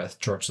familiar with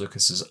George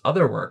Lucas's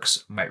other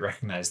works might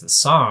recognize the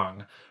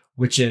song,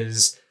 which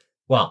is,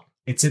 well,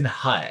 it's in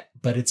Hutt,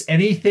 but it's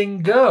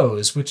Anything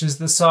Goes, which is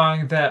the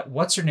song that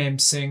what's-her-name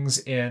sings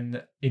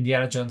in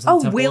Indiana Jones and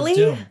the Temple Willie? of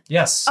Doom.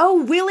 Yes.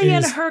 Oh, Willie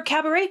and her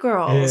cabaret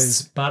girls.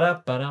 Is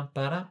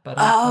ba-da-ba-da-ba-da.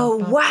 Oh,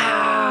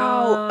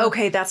 wow.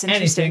 Okay, that's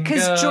interesting.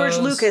 Because George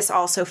Lucas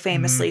also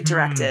famously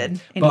directed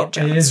Indiana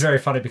Jones. It is very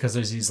funny because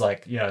there's these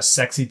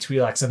sexy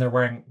Twi'leks and they're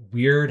wearing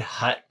weird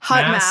Hutt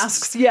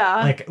masks.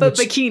 Yeah. But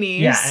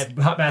bikinis. Yeah, and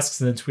Hutt masks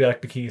and then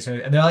Twi'lek bikinis.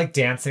 And they're like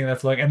dancing and they're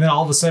flowing. And then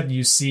all of a sudden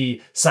you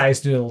see Cy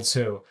Snoodles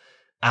who,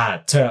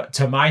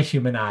 to my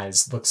human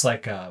eyes, looks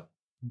like a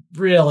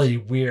really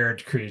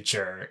weird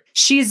creature.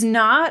 She's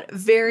not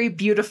very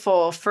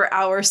beautiful for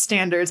our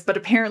standards, but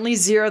apparently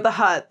Ziro the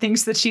Hutt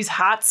thinks that she's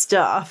hot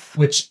stuff.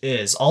 Which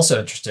is also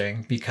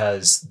interesting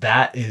because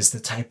that is the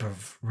type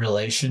of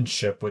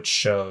relationship which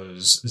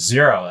shows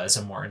Ziro as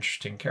a more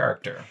interesting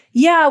character.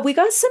 Yeah, we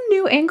got some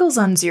new angles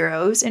on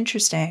Ziro. It was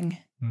interesting.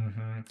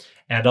 Mm-hmm.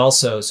 And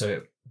also,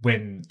 so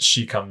when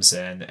she comes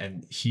in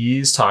and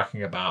he's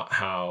talking about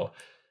how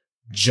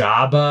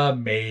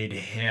Jabba made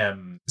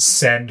him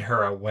send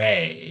her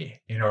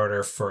away in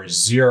order for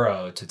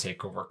Ziro to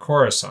take over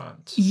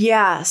Coruscant.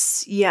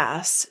 Yes.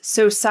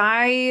 So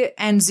Cy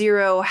and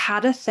Ziro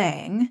had a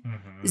thing.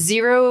 Mm-hmm.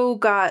 Ziro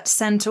got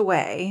sent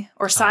away,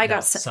 or Cy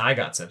got sent away.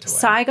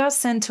 Cy got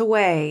sent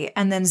away,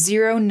 and then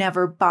Ziro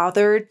never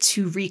bothered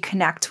to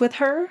reconnect with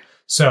her.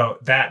 So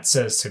that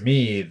says to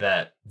me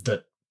that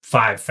the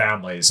 5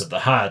 families of the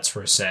Hutts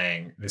were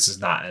saying this is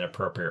not an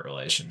appropriate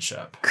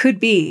relationship. Could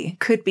be.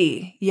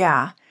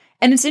 Yeah.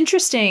 And it's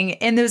interesting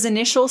in those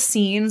initial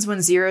scenes when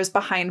Ziro's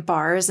behind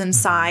bars and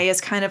Cy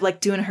is kind of like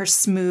doing her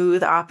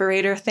smooth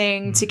operator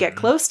thing to get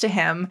close to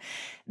him.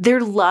 Their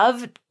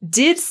love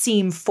did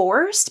seem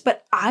forced,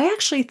 but I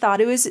actually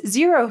thought it was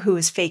Ziro who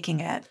was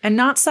faking it and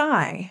not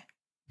Cy.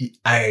 And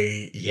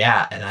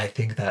I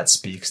think that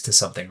speaks to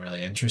something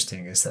really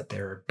interesting is that they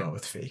were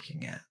both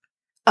faking it.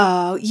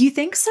 Oh, you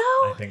think so?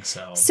 I think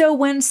so. So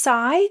when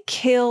Cy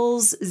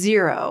kills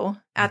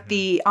Ziro at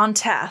the on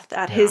Teth,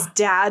 at his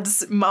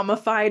dad's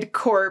mummified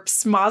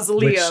corpse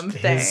mausoleum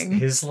thing.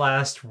 His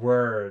last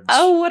words.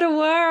 Oh, what a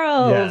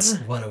world. Yes,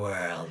 what a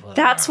world.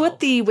 That's what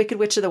the Wicked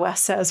Witch of the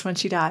West says when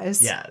she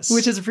dies. Yes.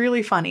 Which is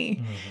really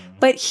funny.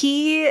 But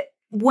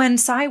when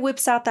Cy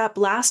whips out that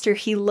blaster,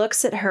 he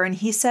looks at her and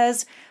he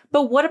says,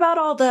 but what about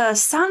all the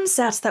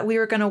sunsets that we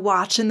were going to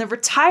watch and the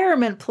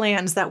retirement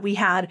plans that we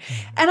had?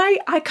 And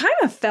I kind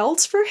of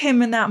felt for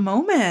him in that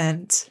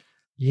moment.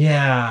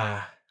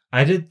 Yeah,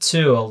 I did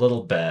too, a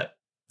little bit.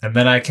 And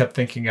then I kept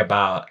thinking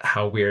about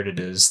how weird it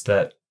is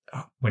that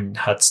when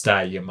Hutts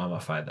die, you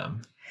mummify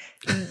them.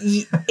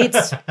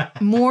 It's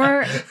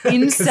more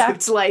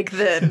insect-like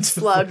than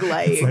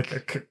slug-like. It's like a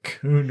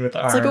cocoon with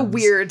arms. It's like a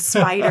weird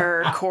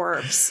spider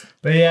corpse.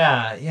 But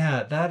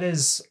yeah, that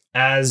is...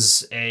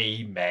 As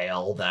a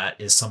male, that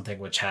is something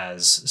which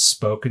has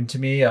spoken to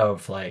me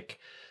of like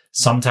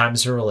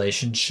sometimes a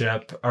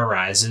relationship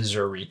arises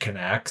or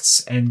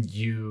reconnects and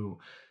you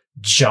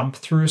jump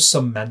through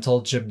some mental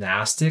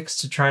gymnastics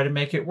to try to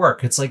make it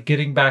work. It's like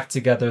getting back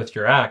together with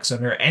your ex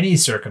under any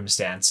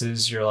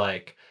circumstances. You're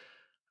like,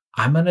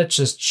 I'm going to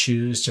just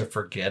choose to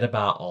forget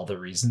about all the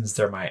reasons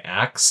they're my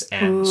ex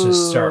and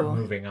just start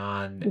moving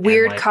on.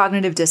 Weird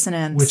cognitive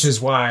dissonance. Which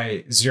is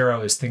why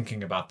Ziro is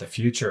thinking about the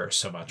future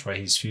so much, why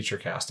he's future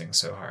casting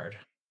so hard.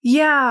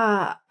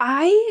 Yeah,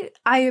 I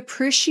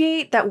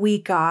appreciate that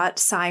we got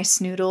Cy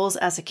Snoodles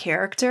as a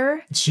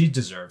character. She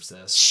deserves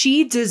this.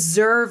 She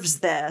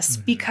deserves this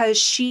because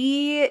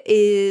she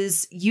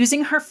is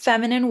using her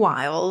feminine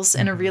wiles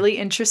in a really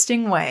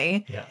interesting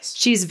way. Yes.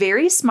 She's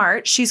very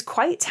smart. She's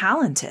quite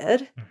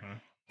talented.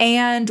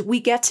 And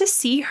we get to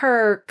see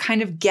her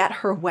kind of get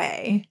her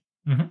way,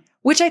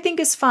 which I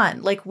think is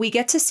fun. Like, we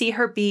get to see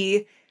her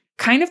be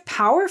kind of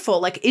powerful.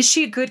 Like, is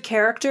she a good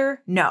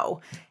character?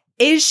 No.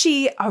 Is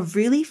she a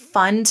really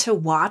fun to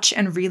watch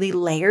and really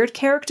layered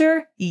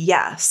character?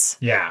 Yes.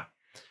 Yeah.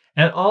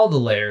 And all the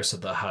layers of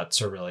the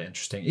Hutts are really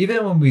interesting.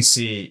 Even when we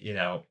see,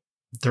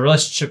 the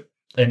relationship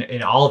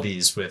in all of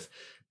these with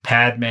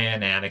Padme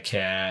and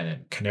Anakin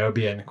and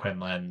Kenobi and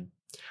Quinlan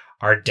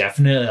are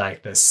definitely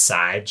like the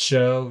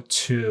sideshow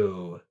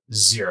to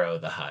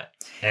Ziro the Hutt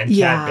and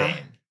Cad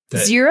Bane.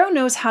 Ziro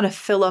knows how to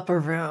fill up a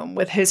room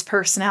with his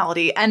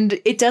personality,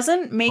 and it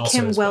doesn't make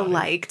him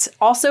well-liked.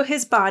 Also,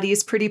 his body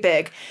is pretty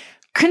big.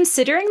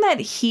 Considering that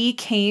he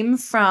came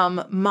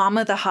from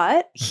Mama the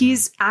Hutt,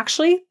 he's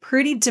actually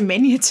pretty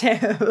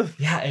diminutive.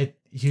 Yeah,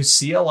 you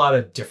see a lot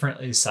of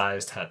differently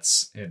sized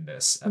Hutts in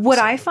this episode. What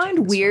I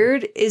find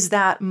weird is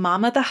that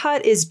Mama the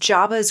Hutt is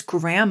Jabba's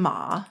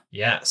grandma.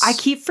 Yes. I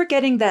keep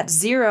forgetting that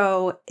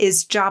Ziro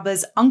is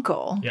Jabba's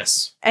uncle.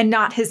 Yes. And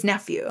not his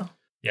nephew.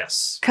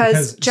 Yes.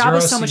 Because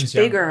Jabba's so much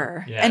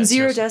bigger. Yeah, and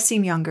Ziro does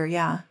seem younger,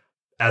 yeah.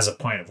 As a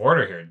point of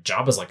order here,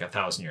 Jabba's like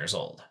 1,000 years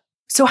old.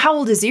 So how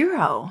old is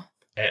Ziro?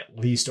 At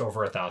least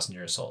over 1,000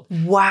 years old.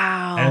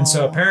 Wow. And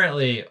so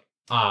apparently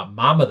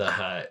Mama the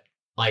Hutt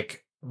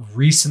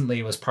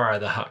recently was part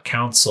of the Hutt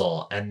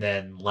Council and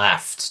then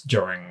left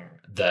during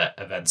the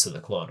events of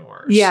the Clone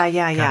Wars. Yeah.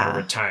 Kind of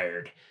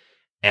retired.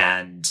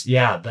 And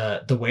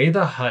the way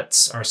the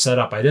Hutts are set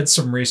up, I did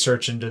some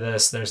research into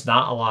this. There's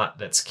not a lot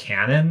that's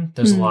canon.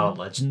 There's a lot of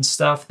legend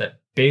stuff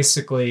that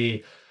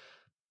basically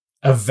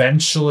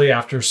eventually,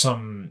 after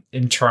some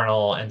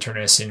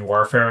internecine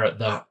warfare,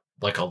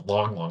 like a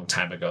long, long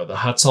time ago, the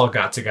Hutts all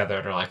got together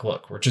and are like,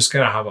 look, we're just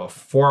going to have a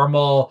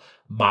formal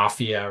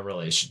mafia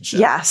relationship.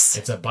 Yes.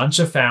 It's a bunch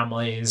of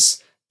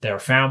families. They're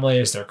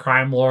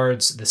crime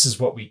lords. This is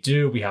what we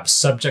do. We have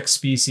subject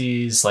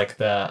species like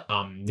the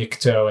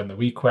Nikto and the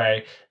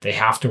Weequay. They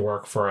have to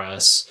work for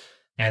us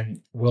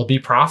and we'll be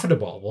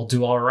profitable. We'll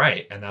do all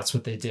right. And that's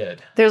what they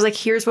did. There's like,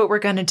 here's what we're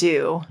going to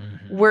do.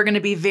 Mm-hmm. We're going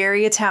to be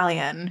very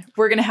Italian.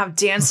 We're going to have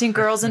dancing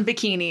girls in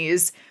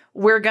bikinis.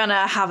 We're going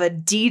to have a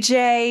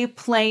DJ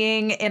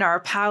playing in our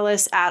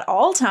palace at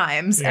all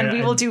times, and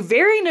we will do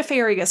very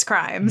nefarious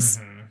crimes.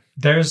 Mm-hmm.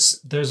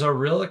 There's a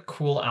really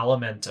cool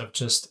element of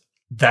just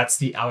that's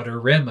the outer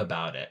rim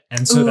about it.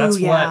 And so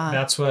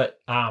that's what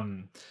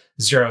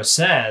Ziro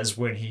says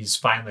when he's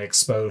finally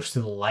exposed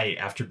to the light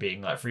after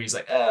being let free. He's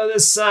like, oh, the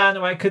sun,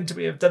 why couldn't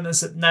we have done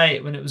this at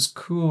night when it was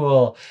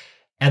cool?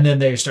 And then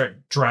they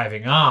start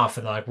driving off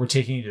and they're like, we're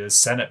taking you to the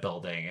Senate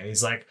building. And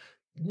he's like,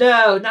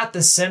 no, not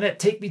the Senate.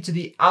 Take me to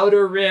the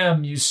outer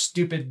rim, you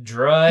stupid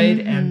droid.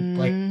 Mm-hmm. And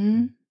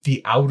like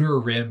the outer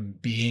rim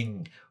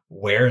being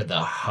where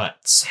the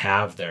Hutts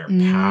have their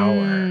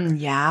power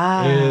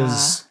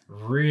is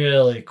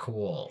really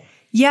cool.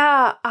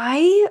 Yeah,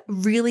 I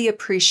really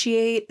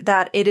appreciate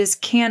that it is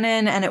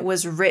canon and it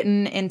was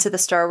written into the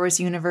Star Wars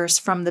universe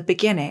from the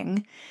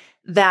beginning.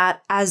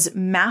 That as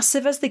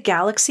massive as the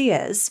galaxy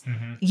is,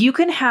 you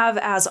can have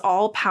as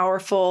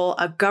all-powerful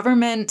a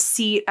government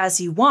seat as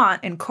you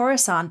want in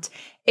Coruscant.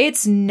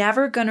 It's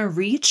never going to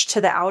reach to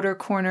the outer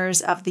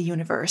corners of the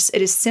universe.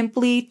 It is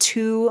simply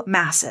too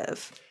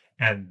massive.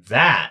 And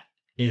that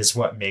is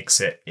what makes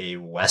it a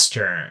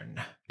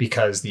Western,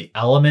 because the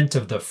element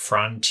of the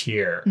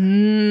frontier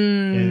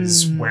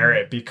is where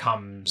it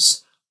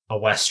becomes a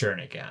Western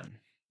again.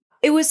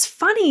 It was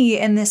funny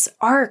in this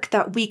arc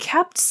that we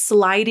kept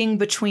sliding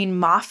between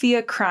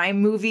mafia crime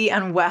movie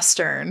and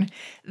Western.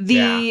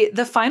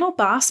 The final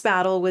boss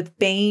battle with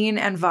Bane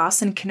and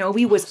Voss and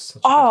Kenobi was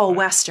all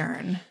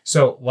Western.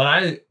 So what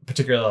I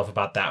particularly love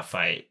about that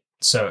fight,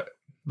 so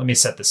let me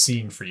set the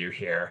scene for you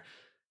here.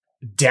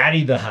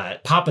 Daddy the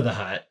Hutt, Papa the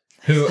Hutt,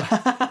 who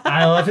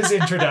I love his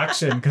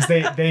introduction because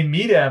they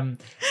meet him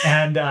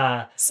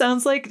and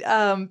sounds like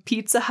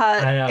Pizza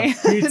Hut. I know,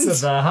 Pizza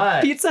the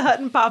Hutt. Pizza Hut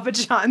and Papa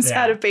John's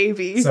had a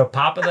baby. So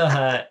Papa the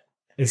Hutt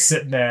is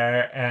sitting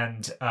there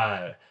and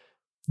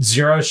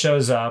Ziro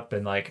shows up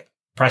and like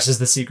presses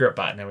the secret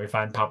button and we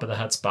find Papa the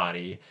Hutt's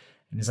body.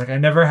 And he's like, I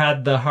never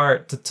had the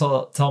heart to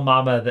tell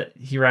Mama that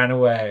he ran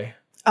away.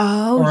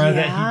 Oh, or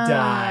that he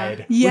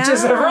died. Yeah. Which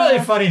is a really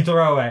funny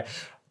throwaway.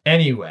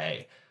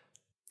 Anyway,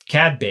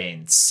 Cad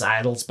Bane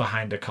sidles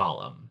behind a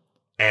column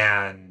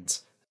and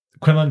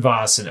Quinlan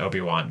Voss and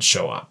Obi-Wan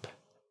show up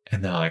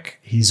and they're like,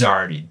 he's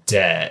already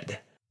dead.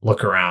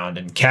 Look around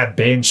and Cad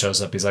Bane shows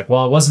up. He's like,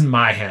 well, it wasn't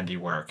my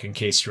handiwork, in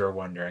case you were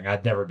wondering.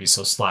 I'd never be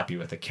so sloppy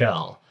with a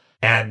kill.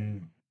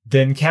 And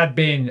then Cad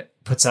Bane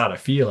puts out a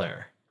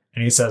feeler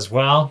and he says,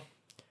 well,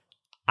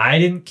 I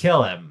didn't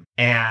kill him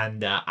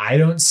and I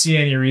don't see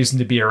any reason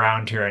to be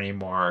around here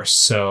anymore.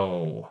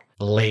 So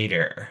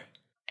later.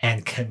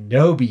 And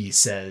Kenobi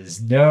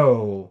says,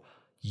 no,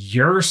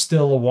 you're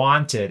still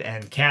wanted.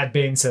 And Cad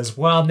Bane says,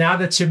 well, now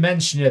that you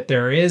mention it,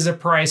 there is a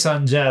price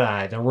on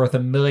Jedi. They're worth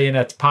 $1 million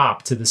at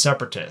pop to the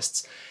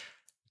Separatists.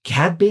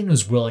 Cad Bane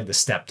was willing to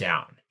step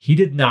down. he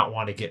did not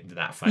want to get into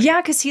that fight. Yeah,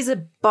 because he's a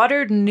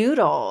buttered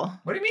noodle.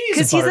 What do you mean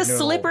Because he's a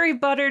slippery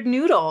buttered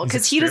noodle.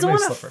 Because he doesn't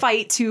want to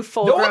fight two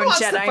full-grown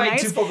Jedi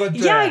Knights.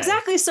 Yeah,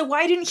 exactly. So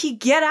why didn't he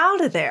get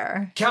out of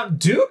there? Count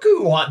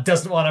Dooku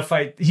doesn't want to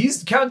fight.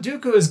 Count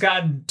Dooku has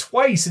gotten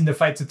twice into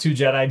fights with two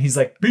Jedi, and he's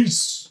like,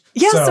 peace.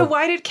 Yeah, so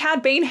why did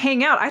Cad Bane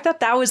hang out? I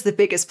thought that was the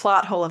biggest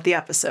plot hole of the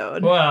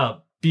episode.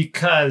 Well,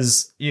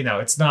 because,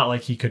 it's not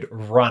like he could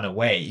run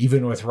away,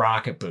 even with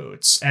rocket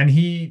boots. And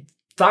he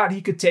thought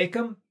he could take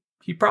him.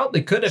 He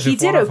probably could have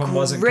if one of them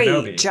wasn't Kenobi. He did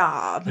a great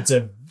job. It's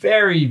a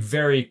very,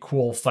 very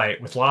cool fight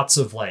with lots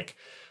of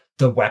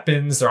the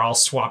weapons. They're all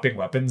swapping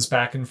weapons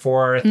back and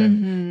forth.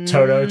 And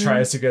Toto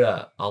tries to get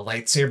a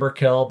lightsaber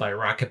kill by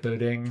rocket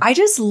booting. I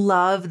just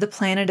love the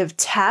planet of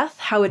Teth,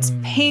 how it's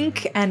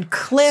pink and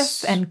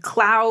cliff and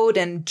cloud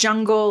and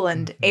jungle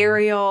and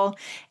aerial.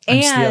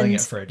 I'm stealing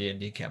it for a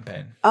D&D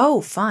campaign.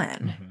 Oh,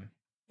 fun.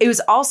 It was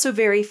also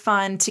very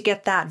fun to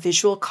get that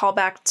visual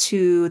callback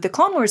to the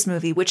Clone Wars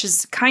movie, which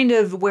is kind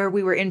of where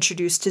we were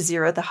introduced to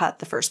Ziro the Hutt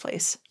the first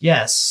place.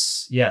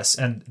 Yes.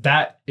 And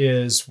that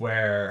is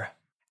where,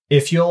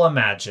 if you'll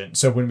imagine,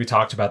 so when we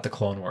talked about the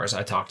Clone Wars,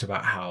 I talked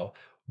about how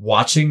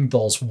watching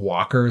those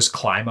walkers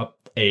climb up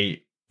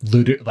a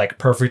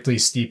perfectly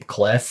steep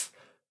cliff,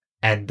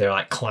 and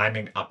they're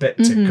climbing up it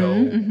to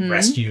go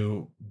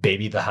rescue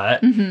Baby the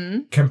Hutt,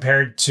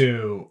 compared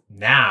to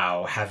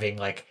now having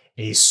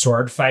a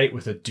sword fight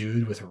with a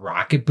dude with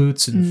rocket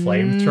boots and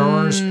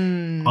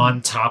flamethrowers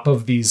on top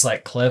of these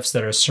cliffs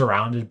that are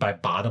surrounded by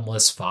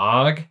bottomless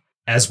fog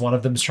as one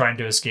of them's trying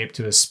to escape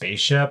to a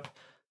spaceship.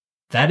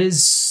 That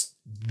is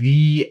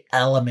the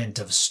element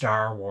of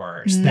Star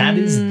Wars. That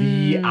is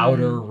the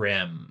Outer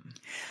Rim.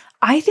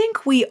 I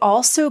think we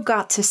also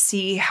got to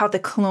see how the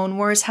Clone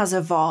Wars has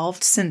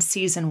evolved since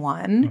season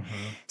 1.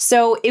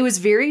 So it was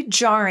very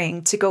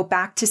jarring to go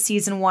back to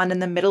season 1 in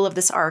the middle of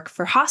this arc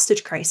for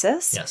Hostage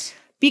Crisis. Yes.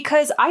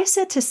 Because I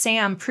said to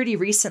Sam pretty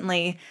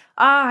recently,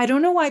 I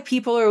don't know why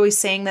people are always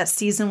saying that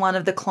season 1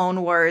 of the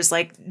Clone Wars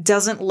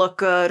doesn't look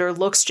good or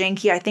looks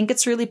janky. I think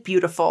it's really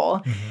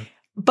beautiful.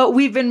 But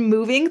we've been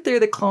moving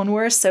through the Clone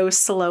Wars so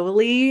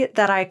slowly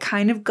that I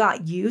kind of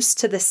got used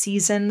to the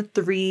season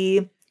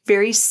 3,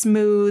 very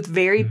smooth,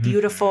 very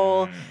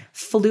beautiful,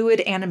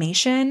 fluid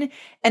animation.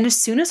 And as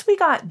soon as we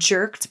got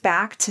jerked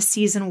back to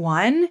season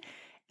 1,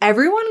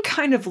 everyone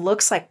kind of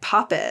looks like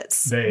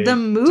puppets. The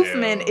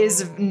movement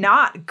is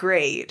not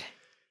great.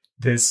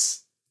 This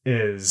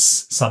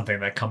is something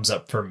that comes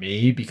up for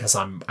me because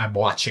I'm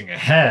watching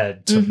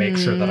ahead to make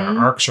sure that our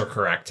arcs are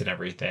correct and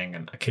everything.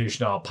 And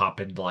occasionally I'll pop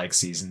into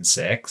season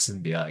 6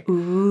 and be like,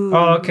 ooh,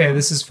 oh, okay,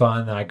 this is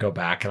fun. And I go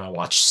back and I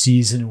watch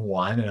season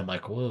 1 and I'm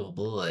like, oh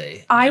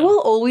boy. I will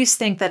always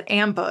think that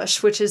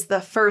Ambush, which is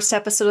the first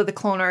episode of the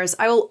Clone Wars,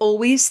 I will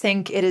always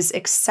think it is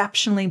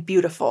exceptionally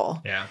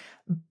beautiful. Yeah.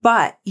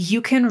 But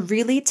you can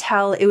really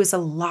tell it was a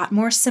lot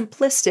more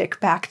simplistic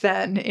back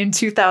then in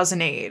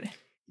 2008.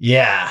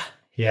 Yeah.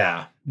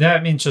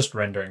 That means just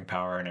rendering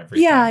power and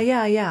everything.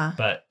 Yeah.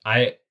 But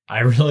I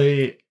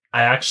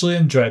actually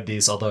enjoyed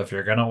these. Although if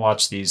you're going to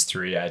watch these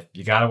 3,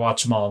 you got to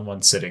watch them all in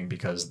one sitting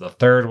because the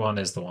third one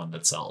is the one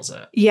that sells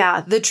it.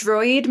 Yeah. The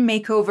droid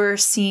makeover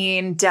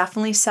scene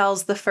definitely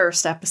sells the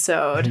first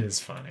episode. It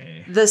is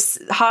funny.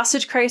 The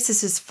Hostage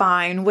Crisis is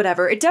fine.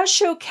 Whatever. It does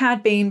show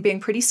Cad Bane being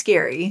pretty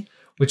scary.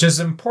 Which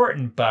is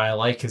important, but I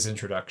like his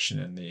introduction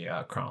in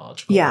the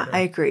chronological order.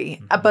 I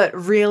agree. But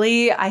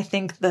really, I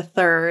think the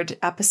third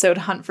episode,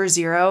 Hunt for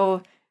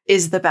Ziro,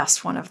 is the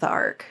best one of the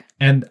arc.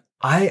 And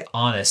I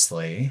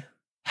honestly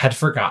had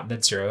forgotten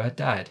that Ziro had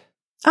died.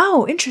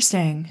 Oh,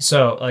 interesting.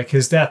 So,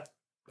 his death,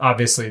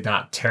 obviously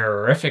not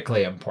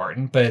terrifically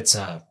important, but it's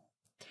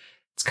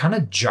kind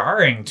of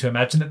jarring to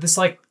imagine that this,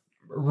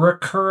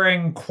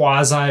 recurring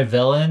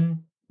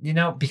quasi-villain,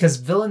 because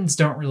villains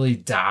don't really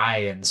die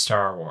in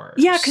Star Wars.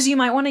 Yeah, because you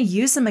might want to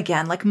use them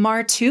again.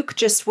 Martuk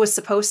just was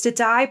supposed to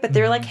die, but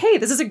they're like, hey,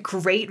 this is a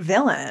great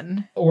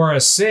villain. Or a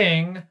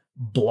Sing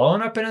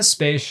blown up in a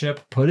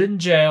spaceship, put in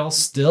jail,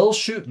 still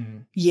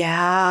shooting.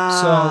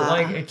 Yeah. So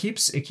it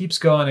keeps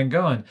going and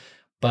going.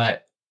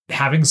 But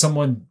having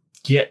someone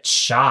get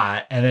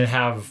shot and then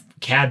have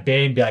Cad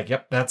Bane be like,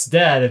 yep, that's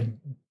dead. And,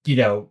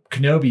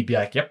 Kenobi be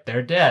like, yep,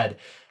 they're dead.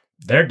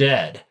 They're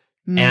dead.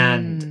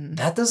 And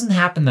that doesn't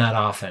happen that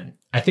often.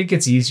 I think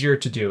it's easier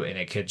to do in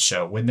a kid's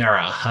show when they're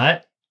a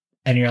Hutt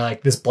and you're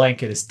like, this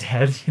blanket is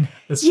dead.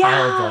 This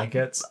pile of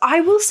blankets.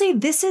 I will say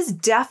this is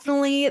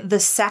definitely the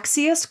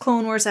sexiest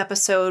Clone Wars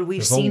episode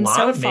we've seen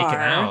so far.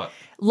 A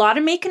lot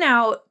of making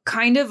out,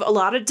 kind of a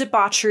lot of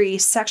debauchery,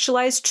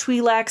 sexualized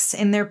Twi'leks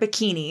in their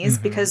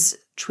bikinis because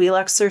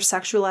Twi'leks are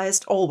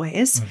sexualized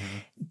always.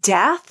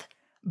 Death,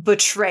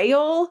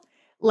 betrayal,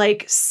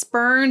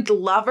 spurned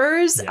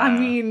lovers. Yeah. I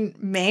mean,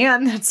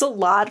 man, that's a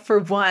lot for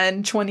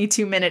one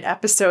 22-minute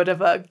episode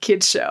of a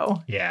kid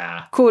show.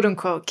 Yeah. Quote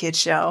unquote kid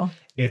show.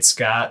 It's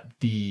got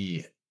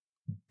the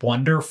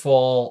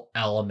wonderful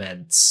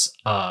elements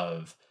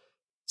of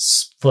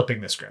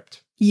flipping the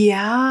script.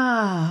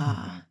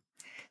 Yeah.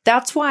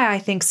 That's why I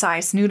think Sai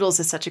Snoodles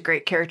is such a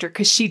great character,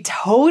 because she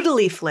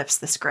totally flips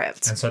the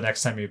script. And so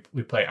next time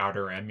we play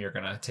Outer Rim, you're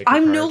going to take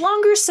I'm no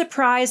longer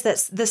surprised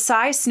that the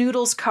Sai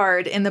Snoodles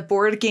card in the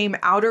board game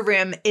Outer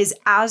Rim is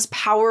as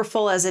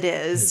powerful as it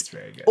is,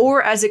 very good.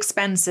 Or as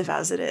expensive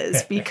as it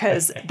is,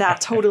 because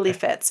that totally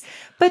fits.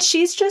 But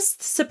she's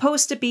just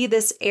supposed to be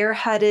this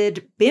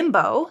airheaded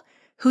bimbo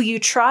who you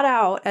trot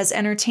out as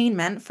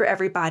entertainment for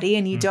everybody,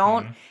 and you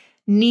don't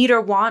need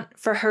or want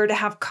for her to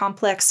have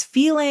complex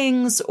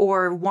feelings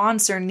or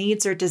wants or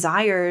needs or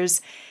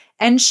desires.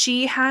 And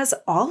she has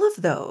all of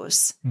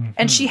those.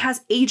 And she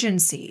has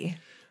agency.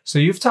 So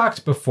you've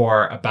talked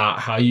before about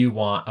how you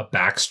want a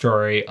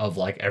backstory of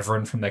like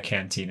everyone from the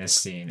Cantina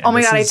scene. And oh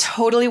my God, I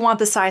totally want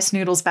the Sai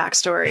Snoodles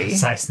backstory.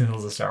 Sai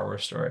Snoodles, a Star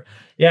Wars story.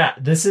 Yeah,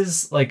 this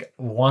is like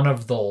one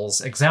of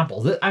those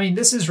examples. I mean,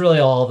 this is really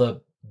all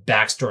the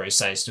backstory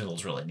Sai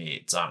Snoodles really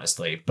needs,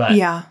 honestly.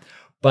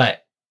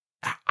 But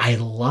I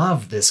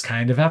love this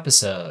kind of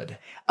episode.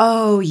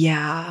 Oh,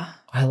 yeah.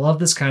 I love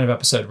this kind of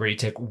episode where you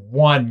take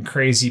one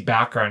crazy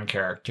background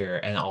character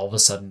and all of a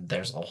sudden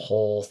there's a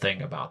whole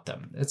thing about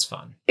them. It's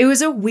fun. It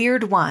was a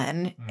weird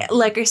one.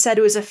 Like I said,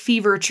 it was a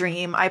fever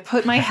dream. I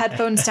put my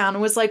headphones down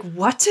and was like,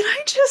 what did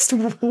I just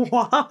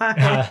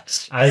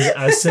watch? I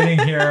was sitting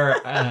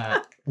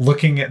here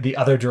looking at the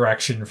other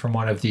direction from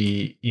one of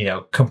the,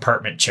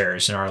 compartment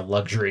chairs in our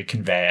luxury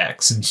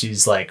conveyex. And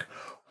she's like,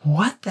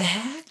 what the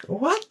heck?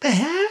 What the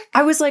heck?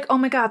 I was like, oh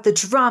my God, the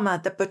drama,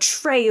 the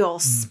betrayal,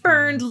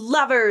 spurned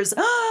lovers,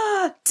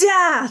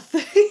 death.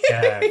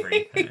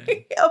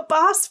 Everything. A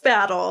boss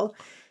battle.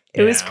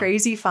 It was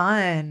crazy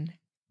fun.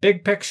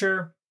 Big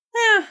picture,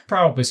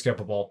 probably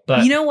skippable.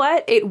 But you know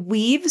what? It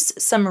weaves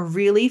some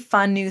really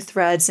fun new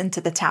threads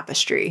into the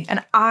tapestry.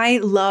 And I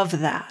love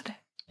that.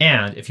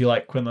 And if you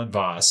like Quinlan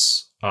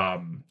Voss,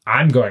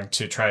 I'm going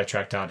to try to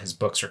track down his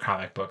books or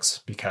comic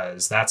books,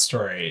 because that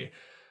story...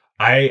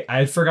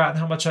 I'd forgotten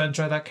how much I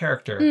enjoy that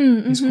character.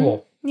 He's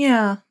cool.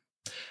 Yeah.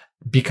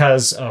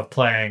 Because of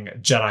playing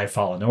Jedi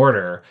Fallen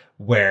Order,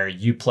 where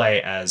you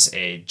play as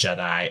a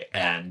Jedi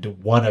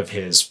and one of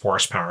his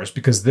force powers,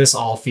 because this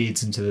all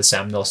feeds into the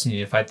Sam Nilsson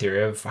unified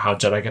theory of how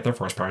Jedi get their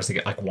force powers. They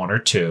get like one or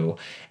two,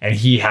 and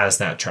he has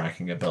that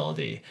tracking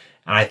ability.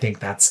 And I think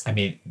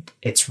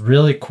it's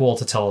really cool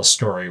to tell a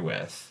story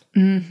with.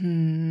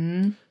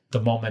 The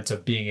moment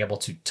of being able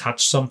to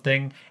touch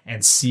something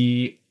and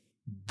see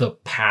the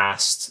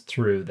past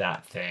through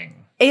that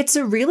thing. It's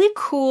a really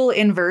cool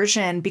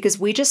inversion, because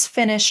we just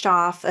finished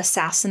off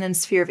Assassin and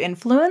Sphere of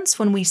Influence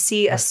when we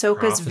see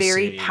Ahsoka's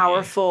very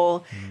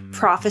powerful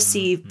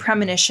prophecy,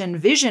 premonition,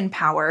 vision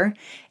power.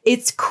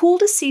 It's cool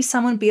to see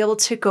someone be able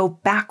to go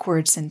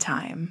backwards in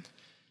time.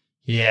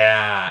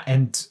 Yeah,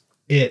 and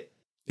it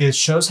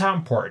shows how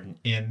important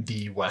in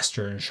the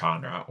Western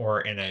genre,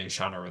 or in a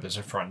genre where there's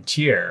a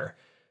frontier,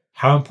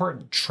 how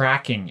important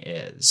tracking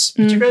is,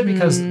 particularly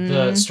because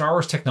the Star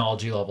Wars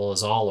technology level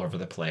is all over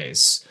the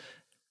place.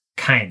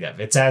 Kind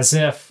of. It's as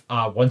if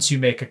once you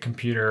make a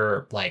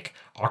computer like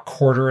a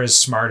quarter as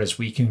smart as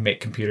we can make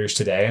computers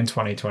today in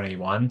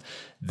 2021,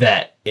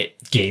 that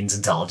it gains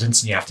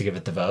intelligence and you have to give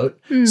it the vote.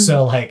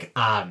 So like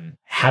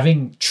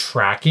having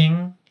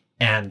tracking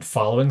and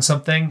following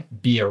something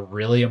be a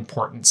really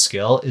important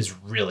skill is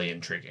really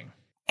intriguing.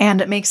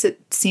 And it makes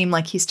it seem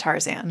like he's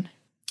Tarzan.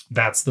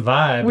 That's the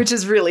vibe. Which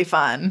is really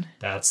fun.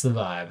 That's the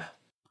vibe.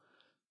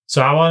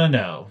 So I want to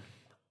know,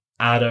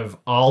 out of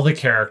all the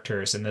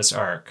characters in this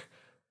arc,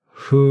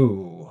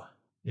 who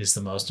is the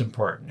most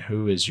important?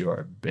 Who is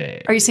your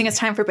bae? Are you saying it's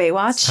time for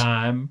Baywatch? It's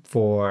time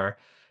for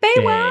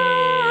Baywatch!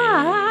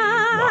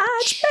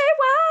 Baywatch!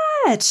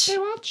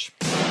 Baywatch!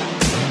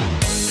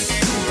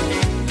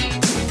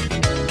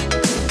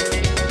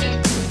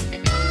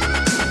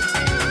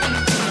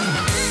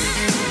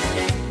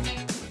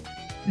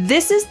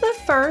 This is the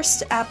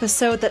first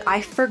episode that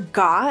I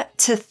forgot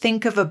to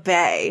think of a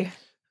bae.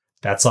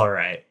 That's all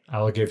right.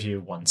 I will give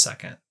you 1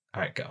 second.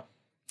 All right, go.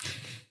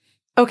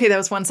 Okay, that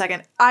was 1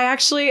 second. I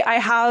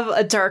have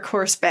a dark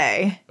horse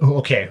bae. Oh,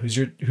 okay, who's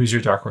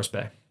your dark horse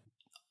bae?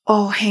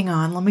 Oh, hang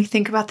on. Let me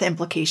think about the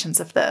implications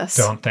of this.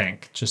 Don't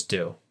think, just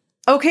do.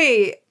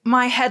 Okay,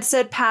 my head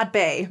said Pad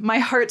Bae. My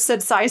heart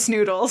said Sai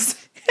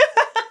Snoodles.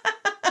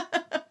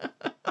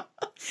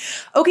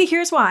 Okay,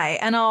 here's why.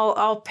 And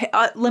I'll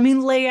let me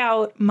lay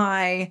out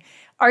my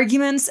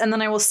arguments, and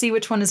then I will see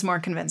which one is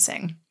more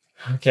convincing.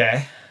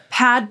 Okay.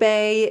 Pad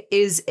Bae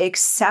is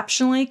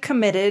exceptionally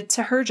committed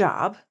to her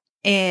job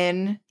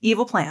in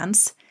Evil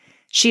Plans.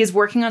 She is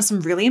working on some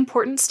really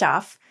important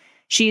stuff.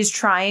 She's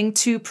trying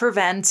to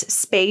prevent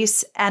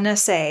space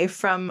NSA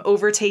from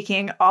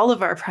overtaking all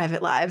of our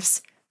private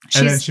lives.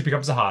 And then she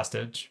becomes a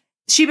hostage.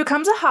 She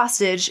becomes a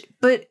hostage,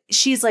 but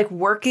she's like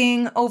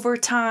working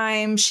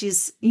overtime.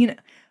 She's,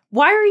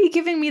 why are you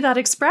giving me that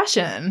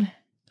expression?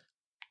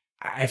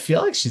 I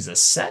feel like she's a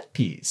set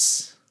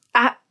piece.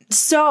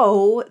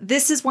 So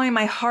this is why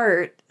my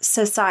heart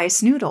says Sai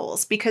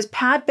Snoodles, because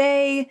Pad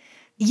Bae,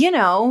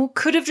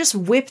 could have just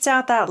whipped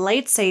out that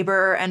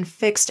lightsaber and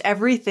fixed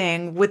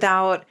everything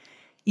without,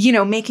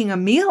 making a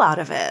meal out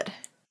of it.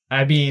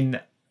 I mean,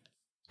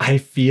 I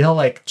feel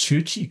like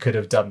Chuchi could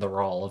have done the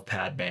role of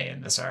Padme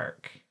in this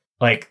arc.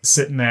 Like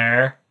sitting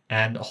there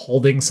and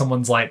holding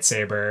someone's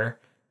lightsaber.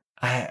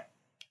 I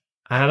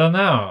don't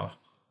know.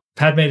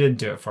 Padme didn't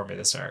do it for me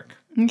this arc.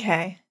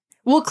 Okay.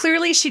 Well,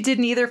 clearly she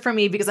didn't either for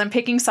me because I'm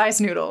picking Size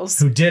Noodles.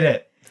 Who did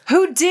it?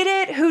 Who did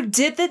it? Who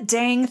did the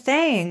dang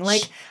thing?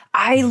 Like,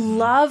 I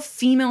love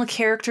female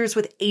characters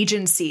with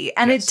agency.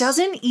 And it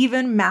doesn't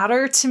even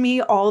matter to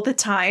me all the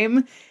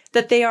time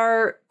that they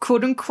are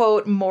quote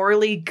unquote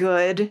morally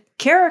good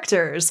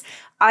characters.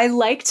 I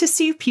like to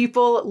see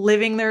people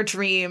living their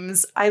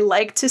dreams. I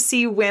like to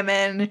see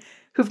women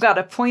who've got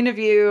a point of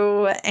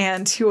view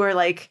and who are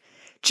like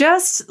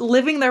just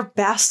living their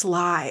best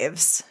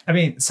lives. I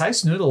mean,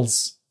 Sice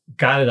Noodles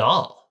got it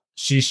all.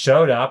 She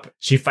showed up,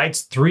 she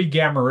fights 3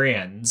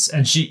 Gamorreans,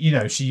 and she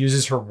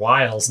uses her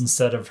wiles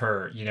instead of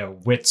her,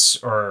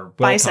 wits or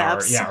willpower.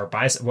 Biceps. Yeah,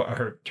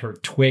 or her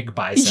twig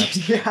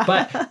biceps.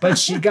 Yeah. But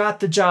she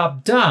got the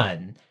job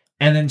done.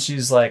 And then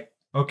she's like,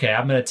 okay,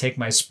 I'm going to take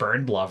my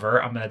spurned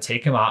lover. I'm going to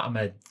take him out. I'm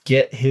going to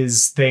get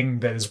his thing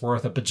that is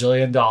worth $1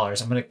 bajillion.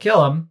 I'm going to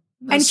kill him.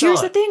 And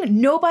here's the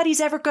thing. Nobody's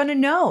ever going to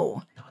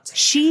know.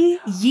 She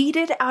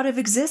yeeted out of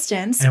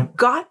existence, and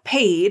got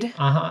paid.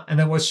 And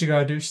then what's she got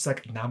to do? She's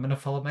like, now I'm going to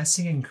follow my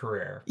singing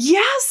career.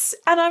 Yes.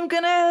 And I'm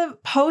going to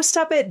post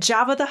up at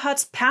Jabba the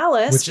Hutt's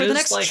palace for the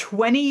next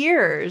 20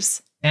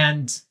 years.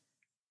 And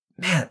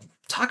man,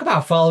 talk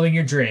about following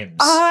your dreams.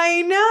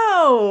 I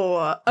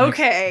know.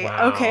 Okay.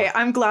 Wow. Okay.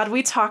 I'm glad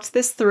we talked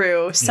this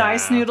through.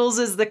 Sice Noodles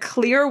is the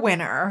clear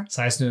winner.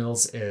 Sice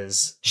Noodles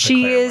is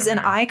She is an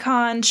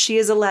icon. She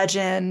is a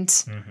legend.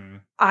 Mm-hmm.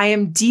 I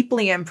am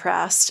deeply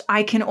impressed.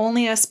 I can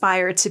only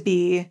aspire to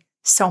be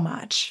so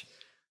much.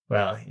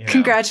 Well,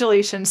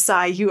 congratulations,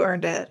 Sai. You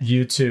earned it.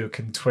 You too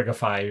can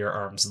twigify your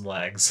arms and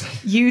legs.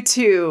 You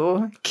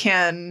too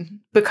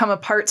can become a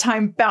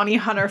part-time bounty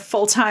hunter,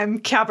 full-time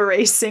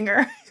cabaret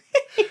singer.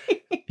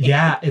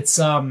 Yeah, it's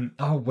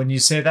when you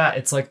say that,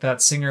 it's like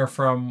that singer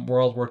from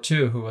World War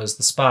II who was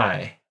the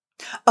spy.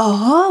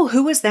 Oh,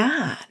 who was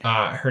that?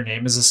 Her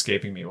name is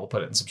escaping me. We'll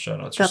put it in some show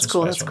notes. That's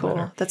cool. That's cool.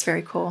 Later. That's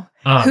very cool.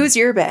 Who's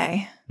your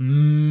bae? I've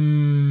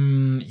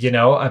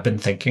been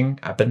thinking,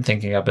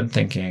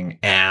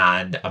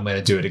 and I'm going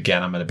to do it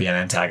again. I'm going to be an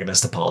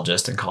antagonist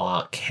apologist and call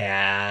out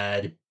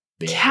Cad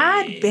Bane.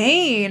 Cad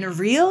Bane,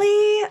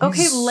 really?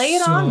 Okay, lay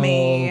it on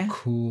me.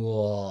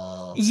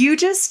 Cool. You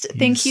just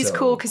think he's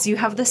cool because you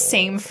have the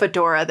same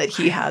fedora that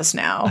he has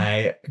now.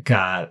 I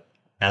got,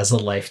 as a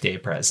Life Day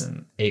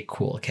present, a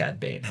cool Cad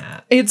Bane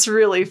hat. It's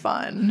really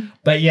fun.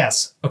 But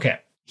yes, okay.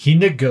 He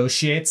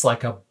negotiates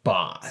like a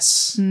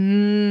boss.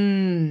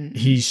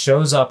 He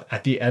shows up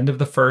at the end of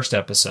the first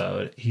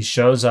episode. He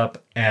shows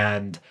up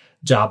and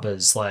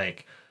Jabba's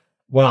like,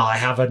 well, I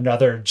have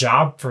another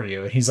job for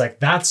you. And he's like,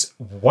 that's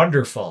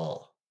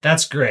wonderful.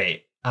 That's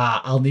great.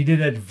 I'll need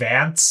an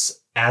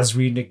advance as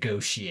we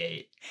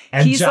negotiate.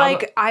 And he's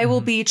like, I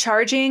will be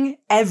charging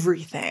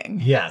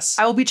everything. Yes.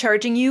 I will be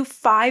charging you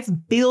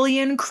 5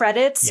 billion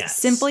credits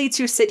simply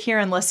to sit here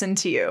and listen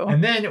to you.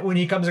 And then when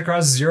he comes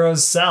across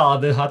Ziro's cell,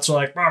 the Hutts are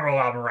like, rabble,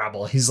 rabble,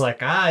 rabble. He's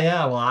like,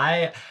 well,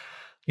 I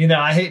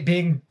hate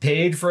being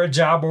paid for a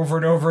job over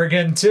and over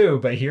again too,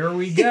 but here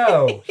we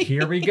go.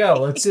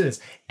 Let's do this.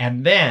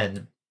 And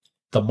then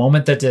the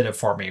moment that did it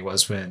for me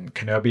was when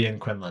Kenobi and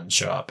Quinlan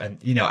show up. And,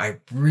 I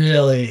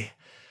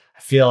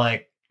feel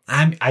like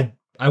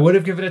I would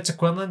have given it to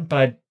Quinlan, but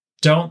I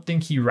don't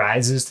think he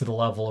rises to the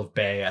level of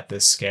Bae at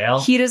this scale.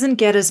 He doesn't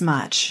get as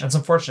much. That's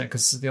unfortunate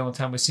because this is the only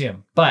time we see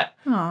him. But,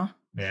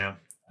 yeah.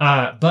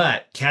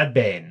 But Cad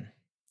Bane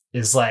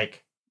is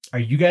like, are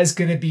you guys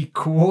going to be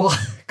cool?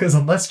 Because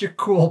unless you're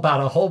cool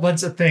about a whole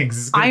bunch of things,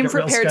 it's going to get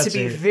real sketchy. I'm prepared to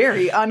be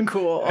very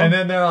uncool. And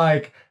then they're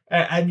like,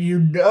 and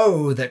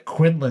that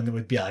Quinlan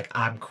would be like,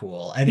 I'm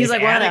cool. And he's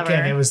like,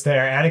 Anakin, it was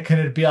there.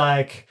 Anakin would be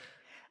like...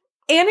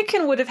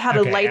 Anakin would have had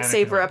a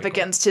lightsaber up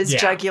against his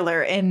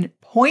jugular in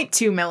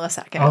 0.2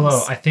 milliseconds.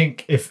 Although I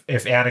think if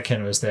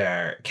Anakin was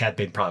there, Cad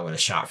Bane probably would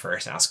have shot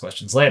first, ask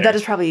questions later. That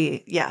is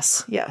probably,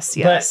 yes.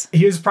 But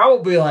he was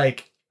probably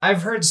like,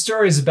 I've heard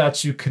stories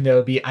about you,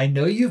 Kenobi. I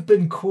know you've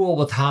been cool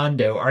with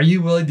Hondo. Are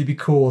you willing to be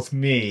cool with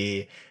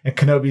me? And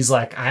Kenobi's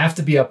like, I have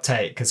to be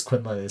uptight because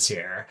Quinlan is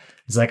here.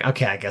 He's like,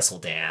 okay, I guess we'll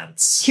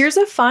dance. Here's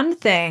a fun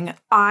thing.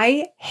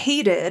 I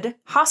hated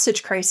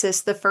Hostage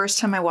Crisis the first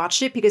time I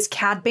watched it because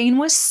Cad Bane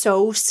was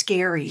so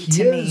scary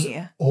to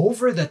me.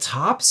 Over the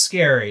top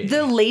scary.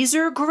 The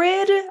laser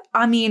grid,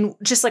 I mean,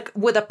 just like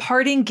with a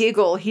parting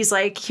giggle, he's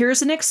like,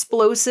 here's an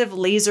explosive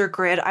laser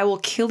grid. I will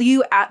kill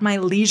you at my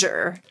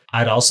leisure.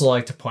 I'd also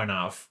like to point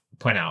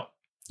out,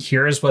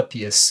 here's what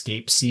the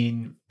escape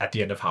scene at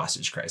the end of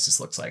Hostage Crisis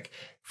looks like.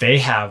 They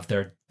have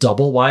their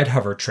double wide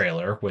hover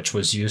trailer, which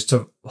was used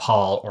to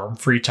haul Orm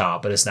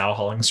Freetop, but is now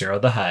hauling Ziro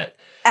the Hutt.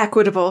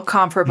 Equitable,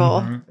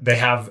 comparable. Mm-hmm. They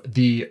have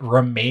the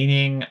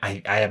remaining,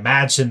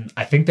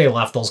 I think they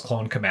left those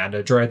clone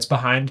commando droids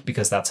behind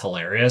because that's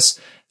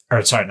hilarious.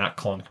 Or sorry, not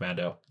clone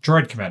commando,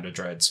 droid commando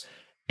droids.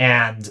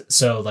 And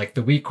so like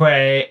the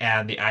Weequay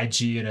and the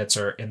IG units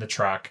are in the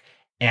truck.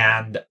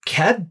 And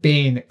Cad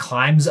Bane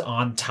climbs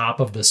on top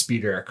of the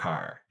speeder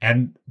car.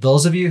 And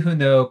those of you who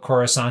know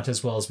Coruscant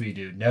as well as we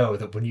do know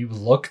that when you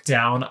look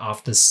down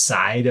off the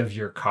side of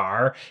your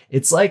car,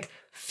 it's like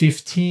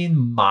 15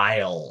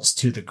 miles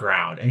to the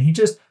ground. And he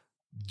just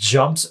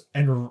jumps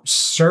and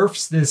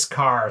surfs this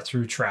car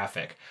through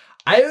traffic.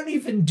 I don't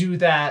even do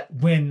that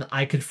when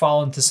I could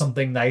fall into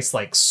something nice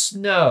like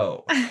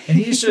snow. And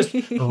he's just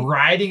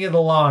riding it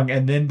along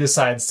and then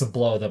decides to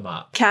blow them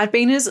up. Cad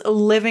Bane is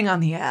living on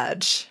the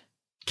edge.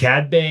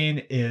 Cad Bane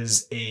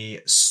is a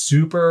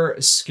super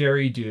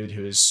scary dude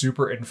who is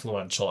super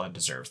influential and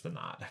deserves the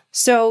nod.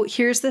 So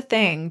here's the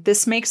thing.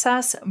 This makes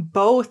us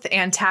both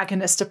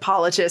antagonist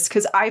apologists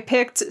because I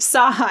picked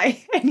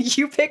Sai and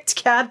you picked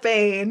Cad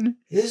Bane.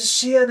 Is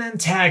she an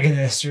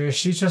antagonist or is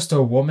she just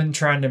a woman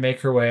trying to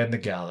make her way in the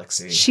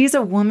galaxy? She's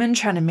a woman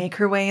trying to make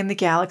her way in the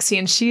galaxy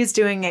and she's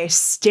doing a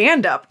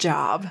stand-up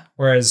job.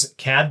 Whereas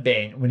Cad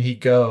Bane, when he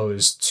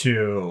goes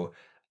to,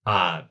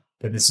 and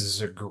this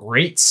is a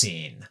great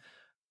scene,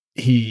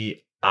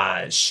 he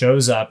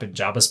shows up in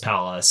Jabba's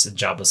palace, and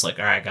Jabba's like,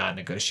 all right, I gotta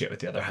negotiate with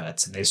the other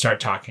Hutts. And they start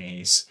talking.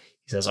 He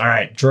says, all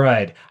right,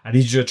 droid, I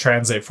need you to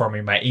translate for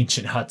me. My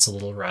ancient Hutt's a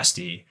little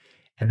rusty.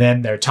 And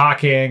then they're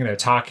talking, and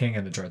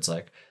the droid's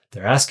like,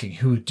 they're asking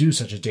who would do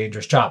such a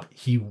dangerous job.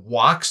 He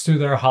walks through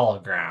their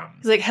hologram.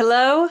 He's like,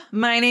 hello,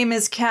 my name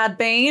is Cad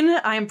Bane.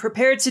 I'm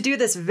prepared to do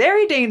this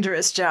very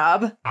dangerous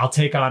job. I'll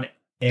take on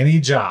any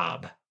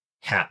job,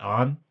 hat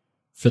on,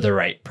 for the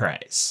right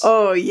price.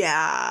 Oh,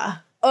 yeah.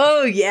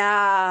 Oh,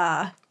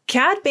 yeah.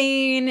 Cad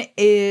Bane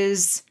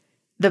is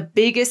the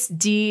biggest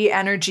D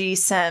energy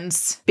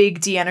since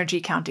Big D energy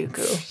Count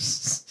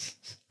Dooku.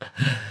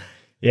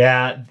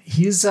 Yeah,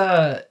 he is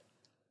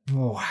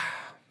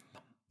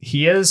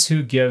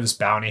who gives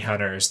bounty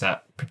hunters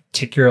that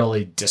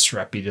particularly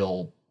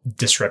disreputable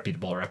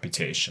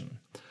reputation.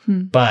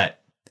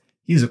 But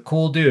he's a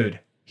cool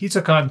dude. He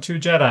took on 2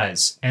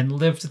 Jedis and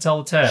lived to tell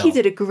the tale. He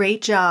did a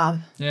great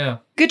job. Yeah.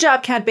 Good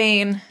job, Cad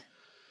Bane.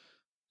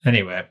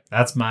 Anyway,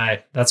 that's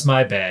my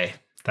bay.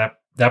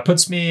 That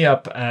puts me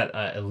up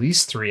at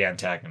least 3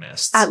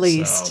 antagonists. At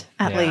least.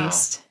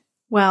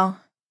 Well,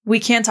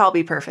 we can't all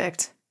be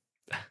perfect.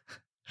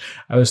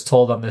 I was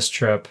told on this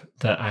trip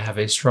that I have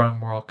a strong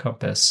moral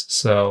compass,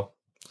 so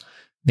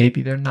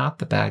maybe they're not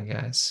the bad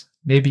guys.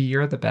 Maybe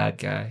you're the bad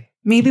guy.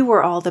 Maybe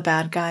we're all the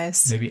bad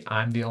guys. Maybe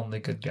I'm the only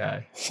good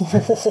guy.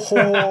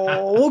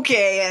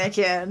 Okay,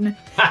 Anakin.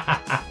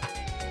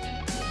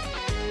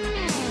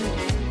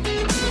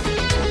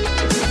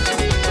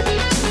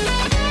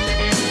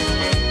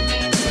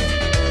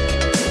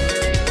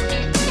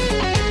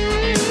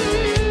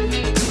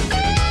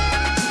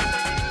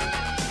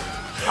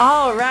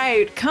 All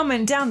right,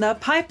 coming down the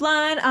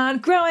pipeline on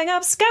Growing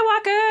Up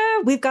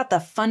Skywalker, we've got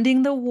the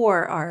Funding the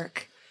War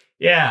arc.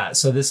 Yeah,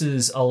 so this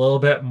is a little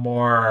bit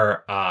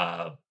more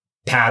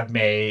Padme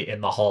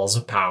in the halls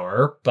of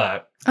power,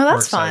 but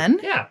that's fun.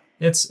 Yeah,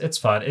 it's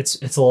fun. It's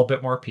a little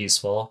bit more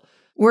peaceful.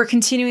 We're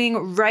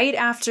continuing right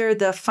after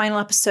the final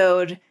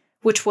episode,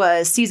 which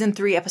was season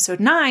 3, episode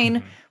 9.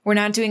 Mm-hmm. We're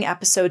now doing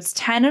episodes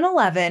 10 and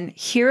 11,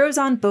 Heroes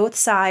on Both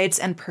Sides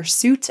and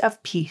Pursuit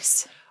of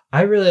Peace.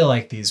 I really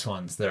like these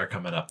ones that are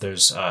coming up.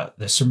 There's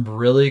some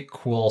really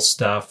cool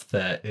stuff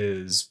that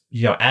is,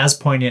 as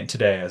poignant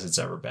today as it's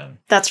ever been.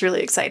 That's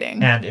really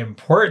exciting. And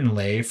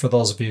importantly, for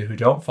those of you who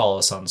don't follow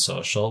us on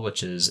social,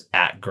 which is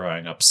at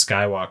Growing Up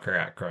Skywalker,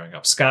 at Growing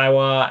Up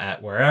Skywa,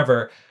 at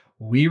wherever,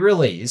 we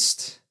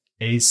released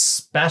a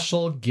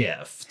special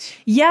gift.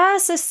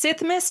 Yes, a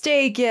Sithmas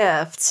Day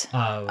gift.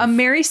 A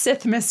Merry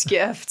Sithmas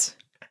gift.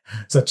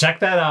 So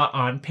check that out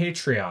on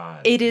Patreon.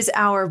 It is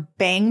our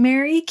Bang,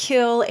 Marry,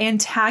 Kill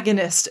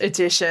antagonist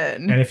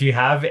edition. And if you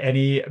have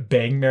any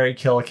Bang, Marry,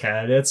 Kill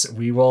candidates,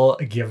 we will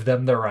give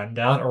them the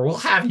rundown, or we'll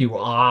have you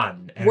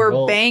on. And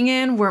we're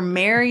banging, we're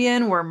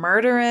marrying, we're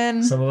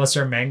murdering. Some of us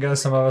are mango,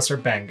 some of us are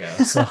bango.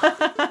 So.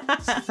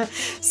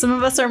 Some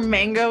of us are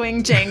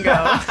mangoing Django.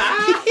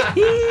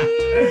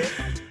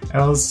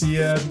 And we'll see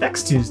you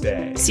next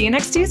Tuesday. See you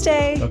next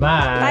Tuesday.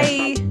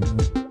 Bye-bye.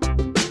 Bye.